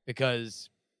because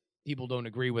people don't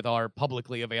agree with our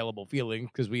publicly available feeling,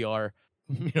 because we are,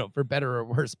 for better or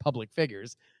worse, public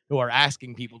figures who are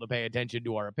asking people to pay attention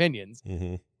to our opinions.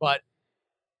 Mm-hmm. But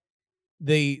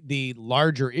the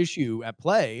larger issue at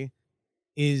play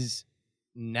is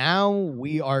now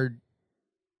we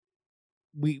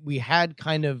had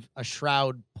kind of a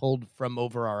shroud pulled from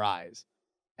over our eyes.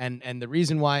 And the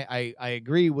reason why I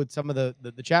agree with some of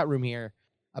the chat room here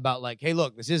about, like, hey,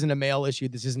 look, this isn't a male issue,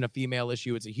 this isn't a female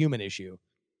issue, it's a human issue.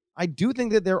 I do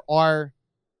think that there are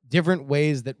different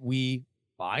ways that we,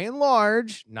 by and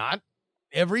large, not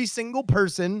every single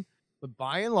person, but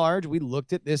by and large, we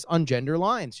looked at this on gender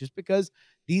lines, just because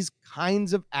these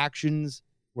kinds of actions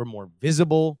were more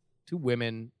visible to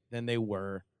women than they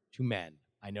were to men.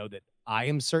 I know that I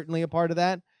am certainly a part of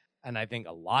that, and I think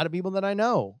a lot of people that I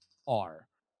know are.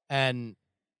 And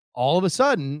all of a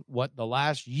sudden, what the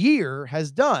last year has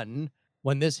done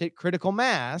when this hit critical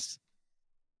mass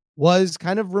was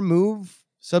kind of remove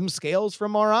some scales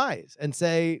from our eyes and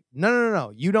say,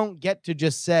 no. You don't get to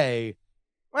just say,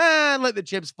 let the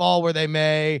chips fall where they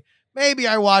may. Maybe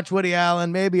I watch Woody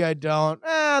Allen, maybe I don't.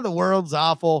 The world's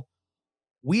awful.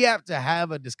 We have to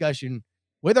have a discussion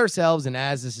with ourselves and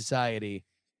as a society,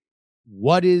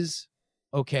 what is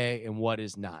okay and what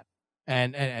is not.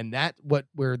 And that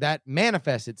where that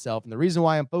manifests itself. And the reason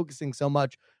why I'm focusing so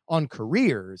much on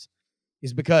careers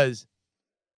is because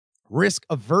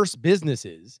risk-averse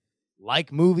businesses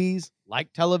like movies,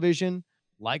 like television,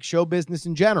 like show business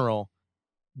in general,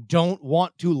 don't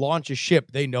want to launch a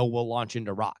ship they know will launch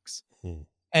into rocks.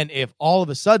 And if all of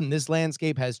a sudden this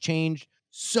landscape has changed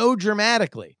so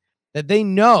dramatically that they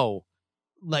know,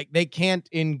 like, they can't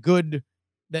in good,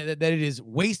 that it is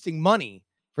wasting money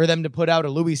for them to put out a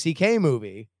Louis C.K.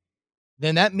 movie,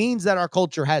 then that means that our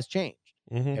culture has changed.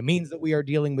 Mm-hmm. It means that we are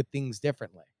dealing with things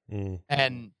differently.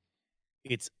 And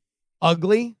it's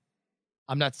ugly.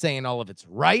 I'm not saying all of it's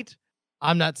right.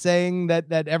 I'm not saying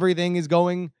that everything is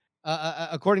going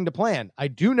according to plan. I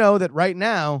do know that right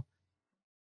now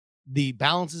the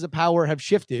balances of power have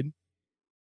shifted,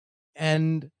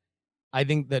 and I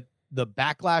think that the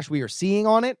backlash we are seeing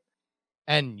on it,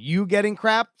 and you getting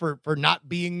crap for not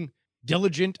being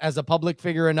diligent as a public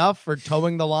figure enough, for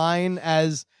towing the line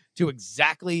as to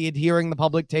exactly adhering the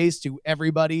public taste to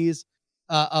everybody's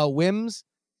whims,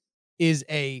 is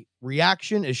a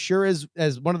reaction as sure as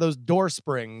one of those door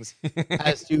springs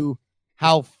as to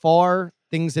how far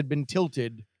things had been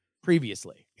tilted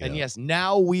previously. Yeah. And yes,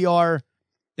 now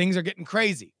things are getting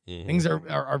crazy. Mm-hmm. Things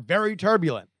are very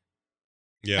turbulent.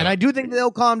 Yeah. And I do think they'll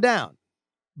calm down.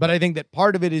 But I think that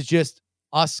part of it is just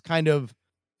us kind of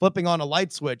flipping on a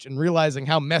light switch and realizing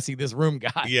how messy this room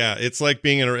got. Yeah, it's like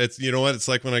being you know what? It's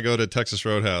like when I go to Texas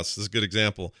Roadhouse. This is a good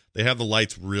example. They have the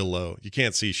lights real low. You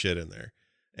can't see shit in there.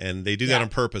 And they do that on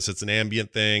purpose. It's an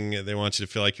ambient thing. They want you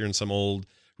to feel like you're in some old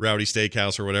rowdy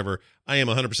steakhouse or whatever. I am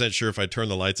 100% sure if I turn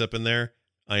the lights up in there,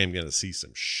 I am going to see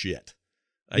some shit.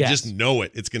 I just know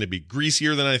it. It's going to be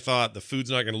greasier than I thought. The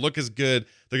food's not going to look as good.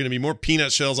 There are going to be more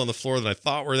peanut shells on the floor than I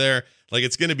thought were there. Like,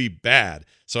 it's going to be bad.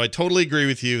 So I totally agree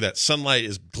with you that sunlight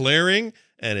is glaring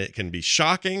and it can be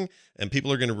shocking and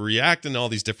people are going to react in all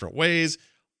these different ways.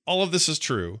 All of this is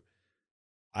true.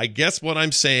 I guess what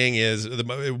I'm saying is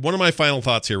one of my final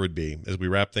thoughts here would be, as we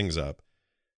wrap things up,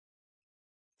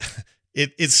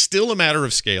 it's still a matter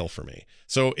of scale for me.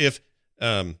 So if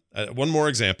one more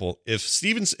example, if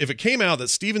it came out that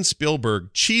Steven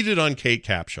Spielberg cheated on Kate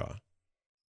Capshaw,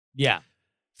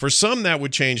 for some that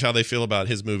would change how they feel about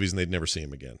his movies and they'd never see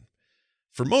him again.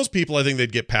 For most people, I think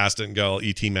they'd get past it and go,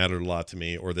 E.T. mattered a lot to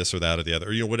me, or this or that or the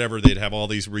other, or whatever. They'd have all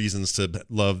these reasons to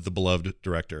love the beloved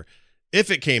director. If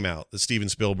it came out that Steven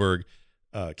Spielberg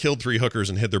killed 3 hookers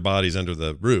and hid their bodies under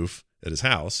the roof at his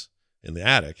house in the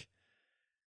attic,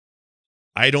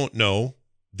 I don't know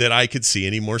that I could see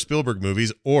any more Spielberg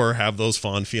movies or have those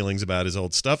fond feelings about his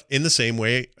old stuff in the same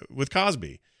way with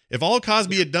Cosby. If all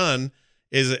Cosby had done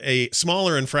is a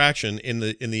smaller infraction in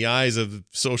the eyes of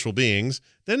social beings,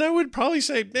 then I would probably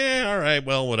say, all right,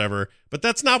 well, whatever. But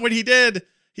that's not what he did.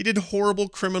 He did horrible,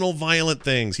 criminal, violent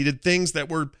things. He did things that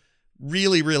were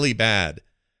really, really bad.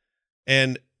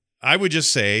 And I would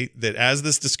just say that as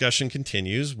this discussion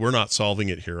continues, we're not solving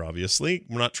it here, obviously.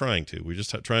 We're not trying to. We're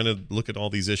just trying to look at all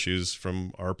these issues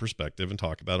from our perspective and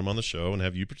talk about them on the show and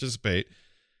have you participate.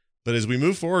 But as we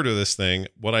move forward to this thing,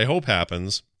 what I hope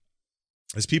happens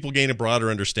is people gain a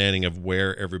broader understanding of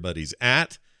where everybody's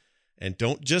at and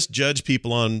don't just judge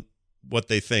people on what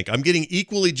they think. I'm getting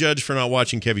equally judged for not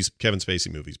watching Kevin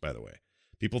Spacey movies, by the way.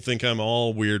 People think I'm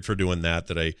all weird for doing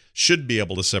that I should be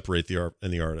able to separate the art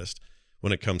and the artist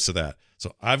when it comes to that.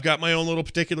 So I've got my own little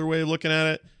particular way of looking at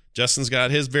it. Justin's got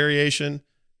his variation.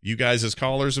 You guys as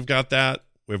callers have got that.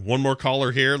 We have one more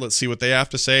caller here. Let's see what they have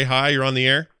to say. Hi, you're on the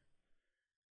air.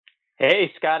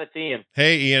 Hey, Scott, it's Ian.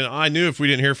 Hey, Ian. I knew if we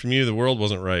didn't hear from you, the world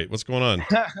wasn't right. What's going on?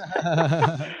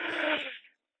 Yeah,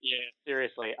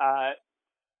 seriously.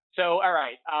 So, all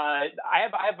right, I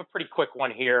have a pretty quick one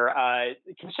here.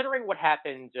 Considering what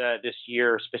happened this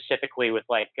year, specifically with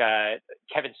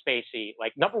Kevin Spacey,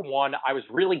 number one, I was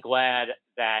really glad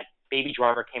that Baby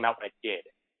Driver came out when it did,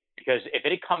 because if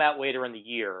it had come out later in the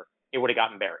year, it would have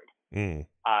gotten buried.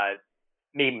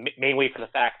 Mainly for the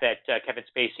fact that Kevin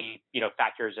Spacey,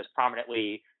 factors as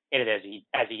prominently in it as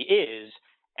he is,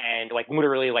 and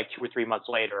literally 2 or 3 months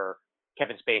later,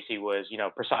 Kevin Spacey was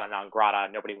persona non grata.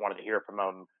 Nobody wanted to hear from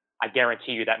him. I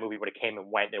guarantee you that movie would have came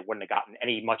and went. It wouldn't have gotten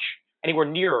anywhere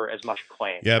near as much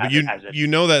acclaim. Yeah, but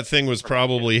that thing was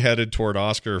probably headed toward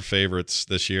Oscar favorites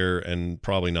this year, and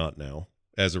probably not now.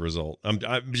 As a result, I'm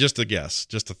just a guess,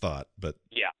 just a thought, but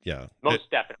yeah, most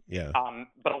definitely. Yeah.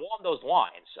 But along those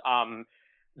lines,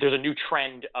 there's a new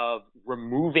trend of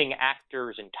removing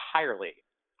actors entirely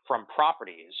from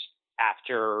properties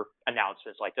after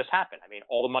announcements like this happen. I mean,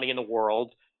 all the money in the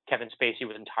world, Kevin Spacey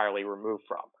was entirely removed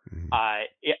from.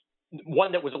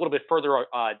 One that was a little bit further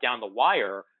down the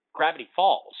wire, Gravity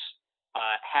Falls,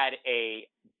 had a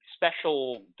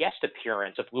special guest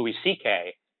appearance of Louis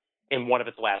C.K. in one of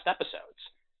its last episodes.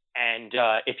 And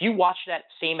if you watch that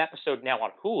same episode now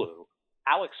on Hulu,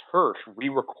 Alex Hirsch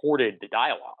re-recorded the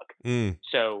dialogue.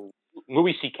 So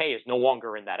Louis C.K. is no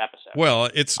longer in that episode. Well,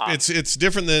 it's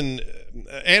different than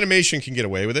animation can get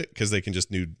away with it because they can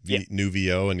just new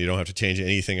VO and you don't have to change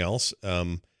anything else.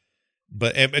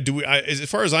 But as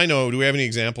far as I know, do we have any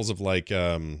examples of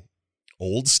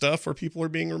old stuff where people are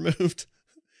being removed?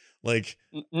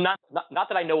 Not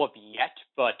that I know of yet,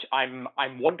 but I'm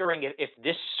wondering if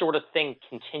this sort of thing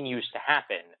continues to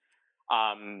happen,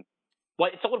 Well,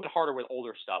 it's a little bit harder with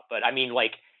older stuff, but I mean,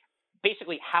 like,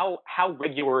 basically, how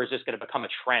regular is this going to become a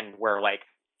trend where, like,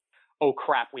 oh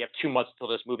crap, we have 2 months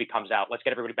until this movie comes out. Let's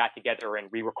get everybody back together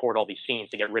and re-record all these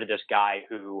scenes to get rid of this guy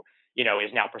who, you know,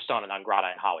 is now persona non grata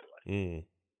in Hollywood.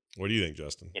 What do you think,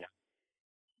 Justin? You know,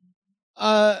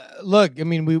 look, I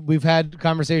mean, we've had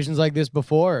conversations like this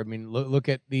before. I mean, look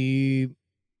at the,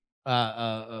 you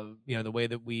know, the way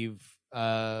that we've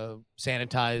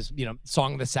sanitized. You know,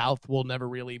 Song of the South will never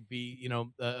really be, you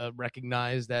know,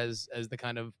 recognized as the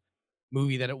kind of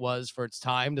movie that it was for its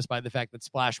time, despite the fact that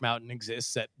Splash Mountain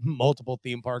exists at multiple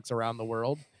theme parks around the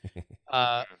world.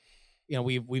 You know,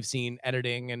 we've seen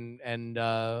editing and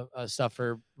stuff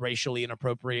for racially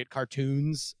inappropriate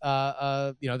cartoons,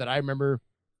 you know, that I remember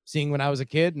seeing when I was a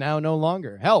kid. Now no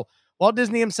longer. Hell, Walt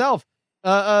Disney himself.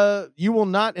 You will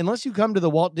not, unless you come to the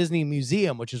Walt Disney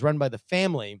Museum, which is run by the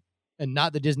family and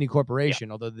not the Disney Corporation.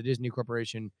 Although the Disney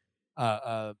Corporation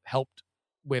helped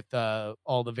with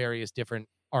all the various different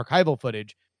archival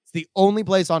footage. It's the only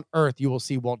place on earth you will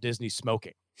see Walt Disney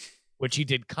smoking, which he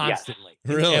did constantly.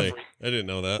 Yes. Really? I didn't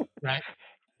know that. Right?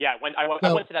 Yeah, when I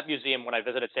went to that museum when I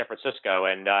visited San Francisco,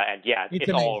 and yeah, it's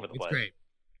all over the place. It's great.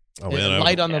 Oh man,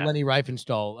 light on the Lenny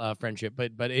Riefenstahl friendship,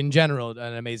 but in general,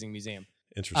 an amazing museum.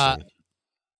 Interesting.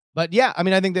 But yeah, I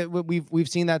mean, I think that we've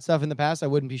seen that stuff in the past. I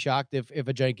wouldn't be shocked if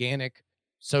a gigantic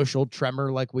social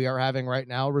tremor like we are having right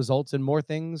now results in more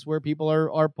things where people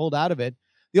are pulled out of it.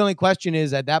 The only question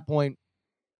is, at that point,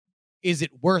 is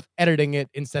it worth editing it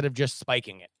instead of just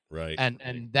spiking it? Right.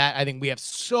 And that, I think we have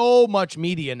so much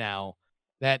media now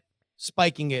that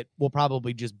spiking it will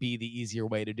probably just be the easier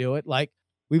way to do it. Like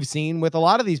we've seen with a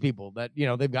lot of these people that, you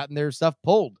know, they've gotten their stuff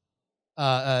pulled.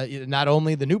 Not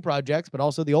only the new projects, but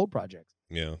also the old projects.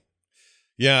 Yeah.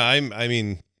 Yeah. I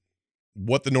mean,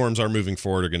 what the norms are moving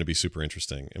forward are going to be super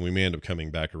interesting, and we may end up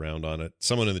coming back around on it.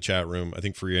 Someone in the chat room, I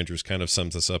think Free Andrews, kind of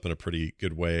sums this up in a pretty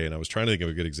good way. And I was trying to think of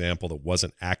a good example that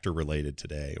wasn't actor related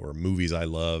today, or movies I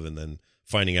love, and then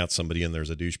finding out somebody in there's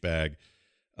a douchebag.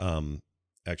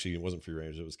 Actually, it wasn't Free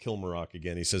Andrews. It was Kilmarrock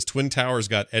again. He says Twin Towers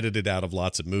got edited out of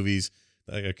lots of movies.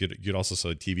 You'd also saw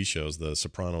TV shows. The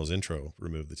Sopranos intro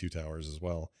removed the 2 towers as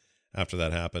well. After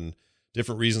that happened,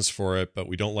 different reasons for it, but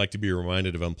we don't like to be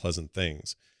reminded of unpleasant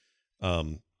things.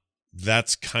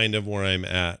 That's kind of where I'm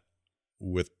at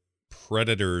with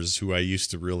Predators, who I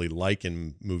used to really like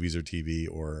in movies or TV,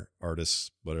 or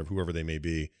artists, whatever, whoever they may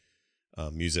be,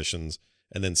 musicians,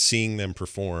 and then seeing them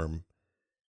perform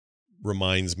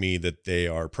reminds me that they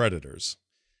are predators.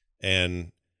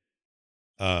 And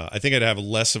I think I'd have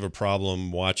less of a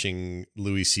problem watching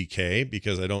Louis C.K.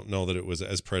 because I don't know that it was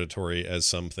as predatory as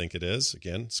some think it is.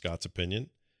 Again, Scott's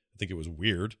opinion. I think it was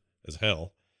weird as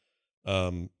hell.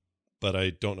 But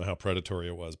I don't know how predatory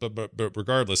it was. But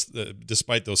regardless,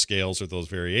 despite those scales or those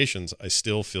variations, I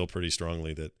still feel pretty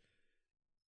strongly that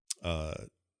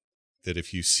that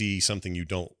if you see something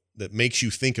that makes you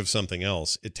think of something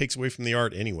else, it takes away from the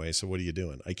art anyway. So what are you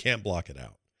doing? I can't block it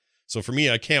out. So for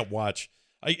me, I can't watch.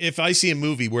 If I see a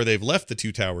movie where they've left the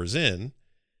 2 towers in,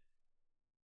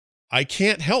 I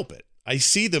can't help it. I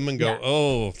see them and go,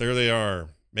 oh, there they are.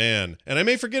 Man. And I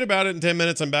may forget about it in 10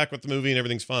 minutes. I'm back with the movie and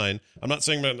everything's fine. I'm not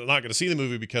saying I'm not going to see the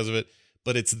movie because of it,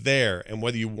 but it's there. And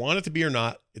whether you want it to be or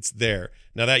not, it's there.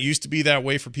 Now, that used to be that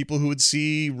way for people who would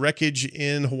see wreckage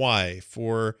in Hawaii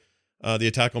for the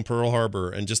attack on Pearl Harbor,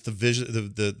 and just the vision,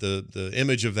 the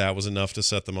image of that was enough to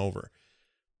set them over.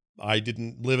 I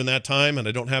didn't live in that time, and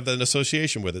I don't have that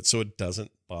association with it, so it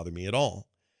doesn't bother me at all.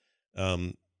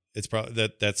 It's probably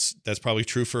that's probably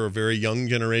true for a very young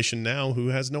generation now who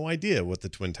has no idea what the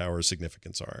Twin Towers'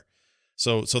 significance are.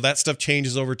 So that stuff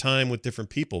changes over time with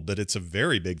different people, but it's a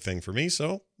very big thing for me.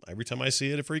 So every time I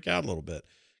see it, I freak out a little bit.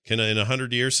 Can in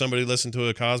 100 years somebody listen to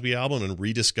a Cosby album and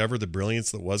rediscover the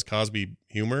brilliance that was Cosby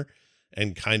humor,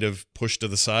 and kind of push to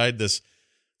the side this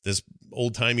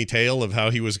old timey tale of how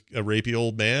he was a rapey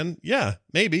old man? Yeah,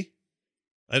 maybe.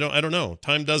 I don't know.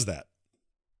 Time does that.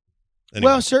 Anyway.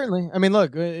 Well, certainly. I mean,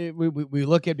 look, we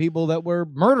look at people that were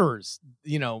murderers,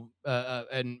 you know,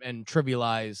 and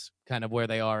trivialize kind of where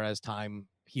they are as time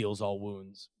heals all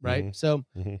wounds, right? Mm-hmm. So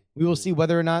we will see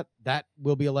whether or not that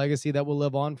will be a legacy that will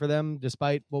live on for them,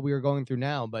 despite what we are going through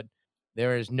now. But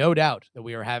there is no doubt that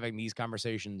we are having these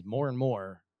conversations more and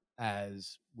more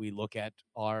as we look at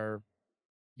our,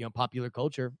 you know, popular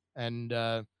culture and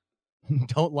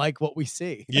don't like what we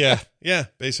see. Yeah,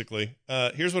 basically.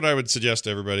 Here's what I would suggest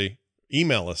to everybody.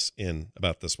 Email us in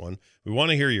about this one. We want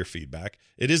to hear your feedback.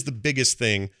 It is the biggest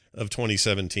thing of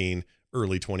 2017,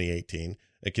 early 2018.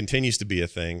 It continues to be a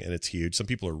thing, and it's huge. Some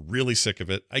people are really sick of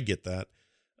it. I get that.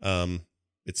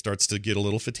 it starts to get a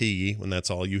little fatiguey when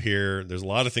that's all you hear. There's a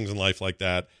lot of things in life like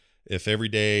that. If every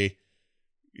day,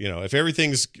 if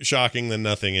everything's shocking, then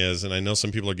nothing is. And I know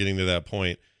some people are getting to that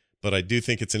point, but I do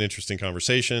think it's an interesting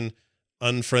conversation.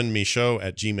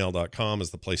 Unfriendmeshow@gmail.com is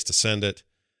the place to send it.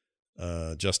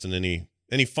 Justin,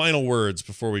 any final words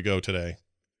before we go today?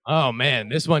 Oh man,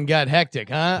 this one got hectic,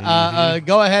 huh?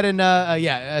 Go ahead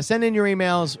and send in your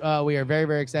emails. We are very,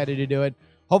 very excited to do it.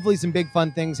 Hopefully some big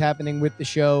fun things happening with the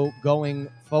show going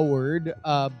forward.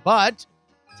 But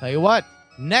tell you what,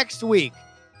 next week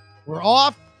we're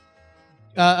off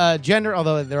gender,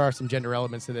 although there are some gender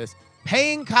elements to this.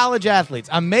 Paying college athletes.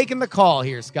 I'm making the call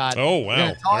here, Scott. Oh, wow. We're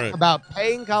going to talk about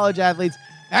paying college athletes,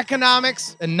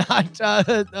 economics, and not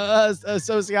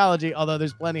sociology, although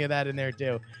there's plenty of that in there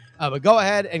too. But go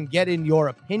ahead and get in your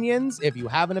opinions. If you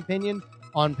have an opinion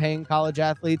on paying college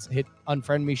athletes, hit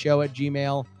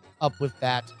unfriendmeshow@gmail. Up with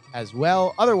that as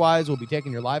well. Otherwise, we'll be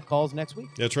taking your live calls next week.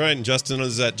 That's right. And Justin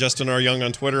is at Justin R. Young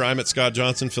on Twitter. I'm at Scott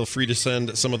Johnson. Feel free to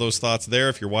send some of those thoughts there.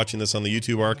 If you're watching this on the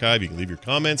YouTube archive, you can leave your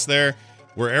comments there.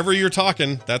 Wherever you're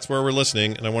talking, that's where we're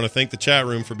listening. And I want to thank the chat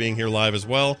room for being here live as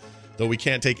well. Though we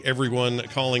can't take everyone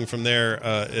calling from there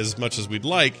as much as we'd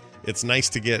like, it's nice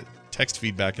to get text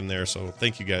feedback in there. So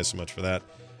thank you guys so much for that.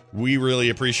 We really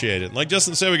appreciate it. Like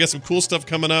Justin said, we got some cool stuff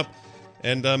coming up.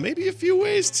 And maybe a few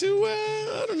ways to,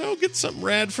 get something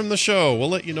rad from the show. We'll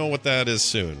let you know what that is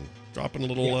soon. Dropping a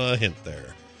little hint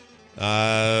there.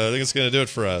 I think it's going to do it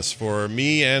for us. For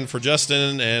me and for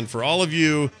Justin and for all of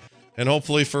you. And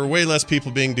hopefully for way less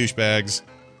people being douchebags.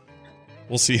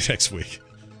 We'll see you next week.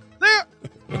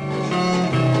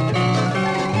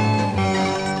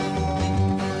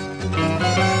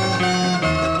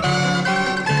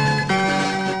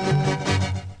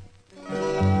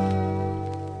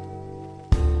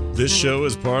 This show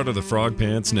is part of the Frog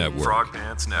Pants Network. Frog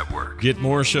Pants Network. Get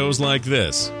more shows like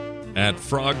this at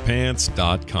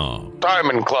frogpants.com.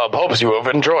 Diamond Club hopes you have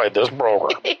enjoyed this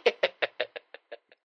program.